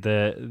 Exactly.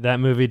 That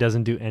movie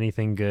doesn't do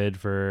anything good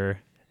for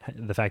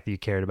the fact that you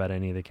cared about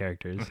any of the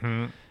characters.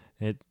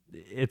 Mm-hmm.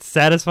 It's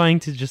satisfying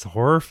to just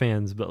horror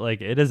fans, but like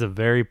it is a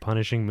very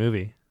punishing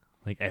movie.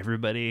 Like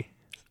everybody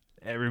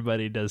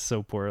Everybody does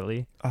so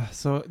poorly.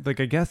 So, like,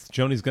 I guess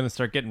Joni's going to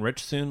start getting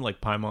rich soon. Like,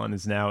 Paimon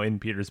is now in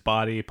Peter's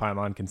body.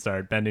 Paimon can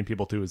start bending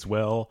people to his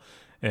will.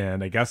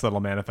 And I guess that'll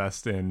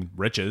manifest in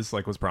riches,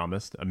 like was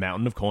promised. A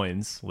mountain of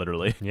coins,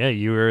 literally. Yeah,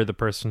 you were the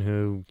person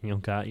who,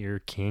 got your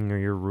king or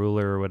your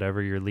ruler or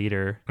whatever, your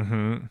leader,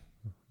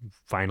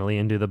 finally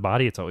into the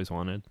body it's always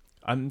wanted.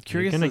 I'm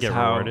curious gonna as get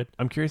how rewarded.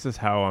 I'm curious as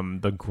how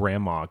the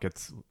grandma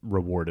gets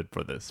rewarded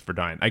for this, for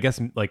dying. I guess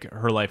like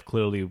her life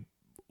clearly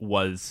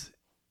was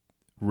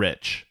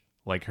rich.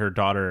 Like her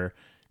daughter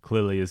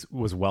clearly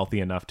was wealthy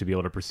enough to be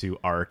able to pursue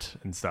art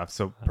and stuff.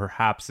 So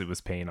perhaps it was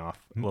paying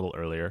off a little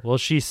earlier. Well,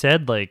 she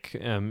said, like,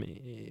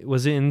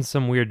 was it in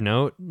some weird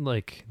note,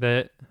 like,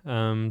 that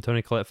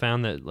Toni Collette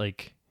found that,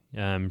 like,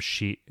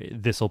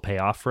 this will pay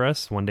off for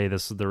us one day,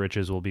 the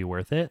riches will be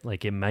worth it?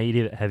 Like, it might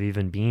have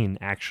even been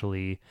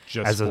actually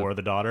Just for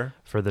the daughter,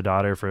 for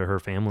her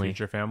family,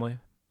 future family.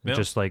 Yep.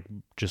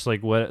 just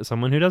like what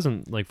someone who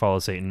doesn't like follow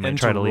Satan might And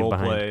try to to leave role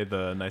behind. play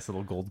the nice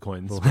little gold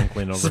coins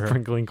sprinkling over her.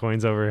 Sprinkling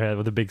coins over her head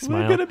with a big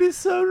smile. We're gonna be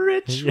so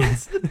rich. Yeah.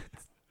 What's the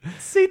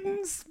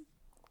Satan's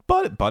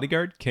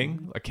bodyguard,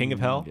 king, a king of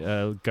hell?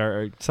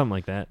 Something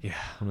like that. Yeah,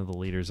 One of the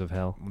leaders of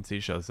hell. once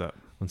he shows up.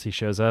 Once he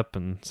shows up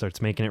and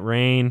starts making it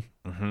rain,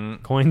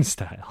 coin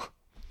style.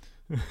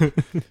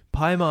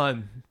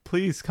 Paimon,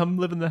 please come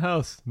live in the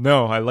house.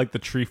 No, I like the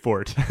tree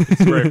fort.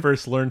 It's where I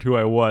first learned who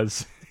I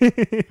was.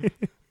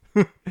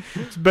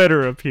 It's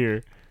better up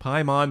here.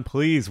 Paimon,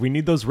 please, we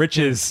need those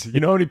riches. You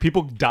know how many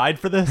people died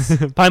for this?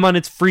 Paimon,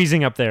 it's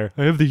freezing up there.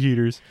 I have the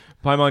heaters.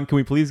 Paimon, can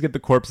we please get the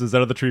corpses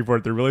out of the tree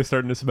fort? They're really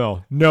starting to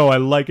smell. No, I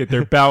like it.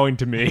 They're bowing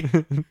to me.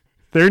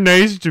 They're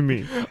nice to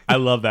me. I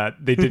love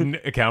that. They didn't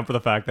account for the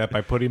fact that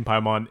by putting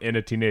Paimon in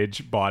a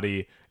teenage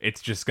body,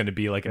 it's just going to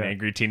be like an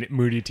angry,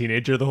 moody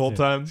teenager the whole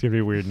time. It's going to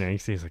be weird and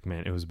angsty. He's like,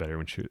 man, it was better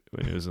when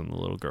it was in the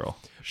little girl.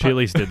 She at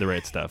least did the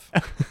right stuff.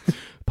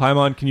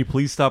 Paimon, can you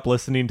please stop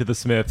listening to the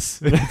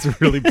Smiths?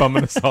 It's really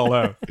bumming us all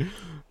out.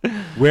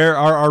 Where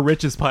are our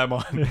riches,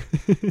 Paimon?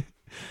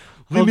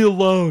 Leave me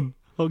alone.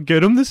 I'll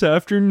get him this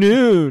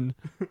afternoon.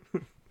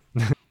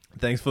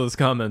 Thanks for those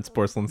comments,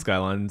 Porcelain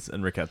Skylines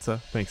and Rickezza.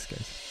 Thanks,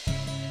 guys.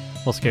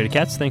 Well, Scaredy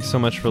Cats, thanks so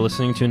much for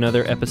listening to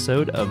another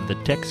episode of the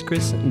Tex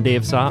Chris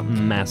Dave Saw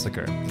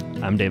Massacre.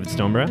 I'm David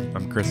Stoneborough.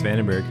 I'm Chris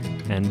Vandenberg.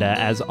 And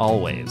as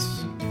always...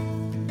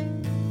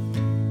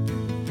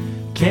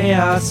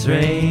 Chaos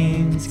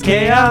reigns,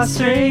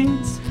 chaos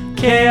reigns,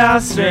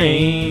 chaos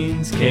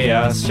reigns,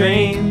 chaos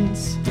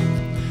reigns.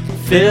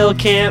 Phil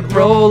can't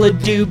roll a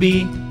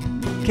doobie,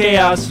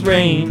 chaos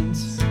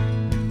reigns.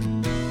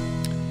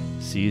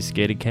 See you,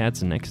 Scaredy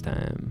Cats, next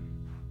time.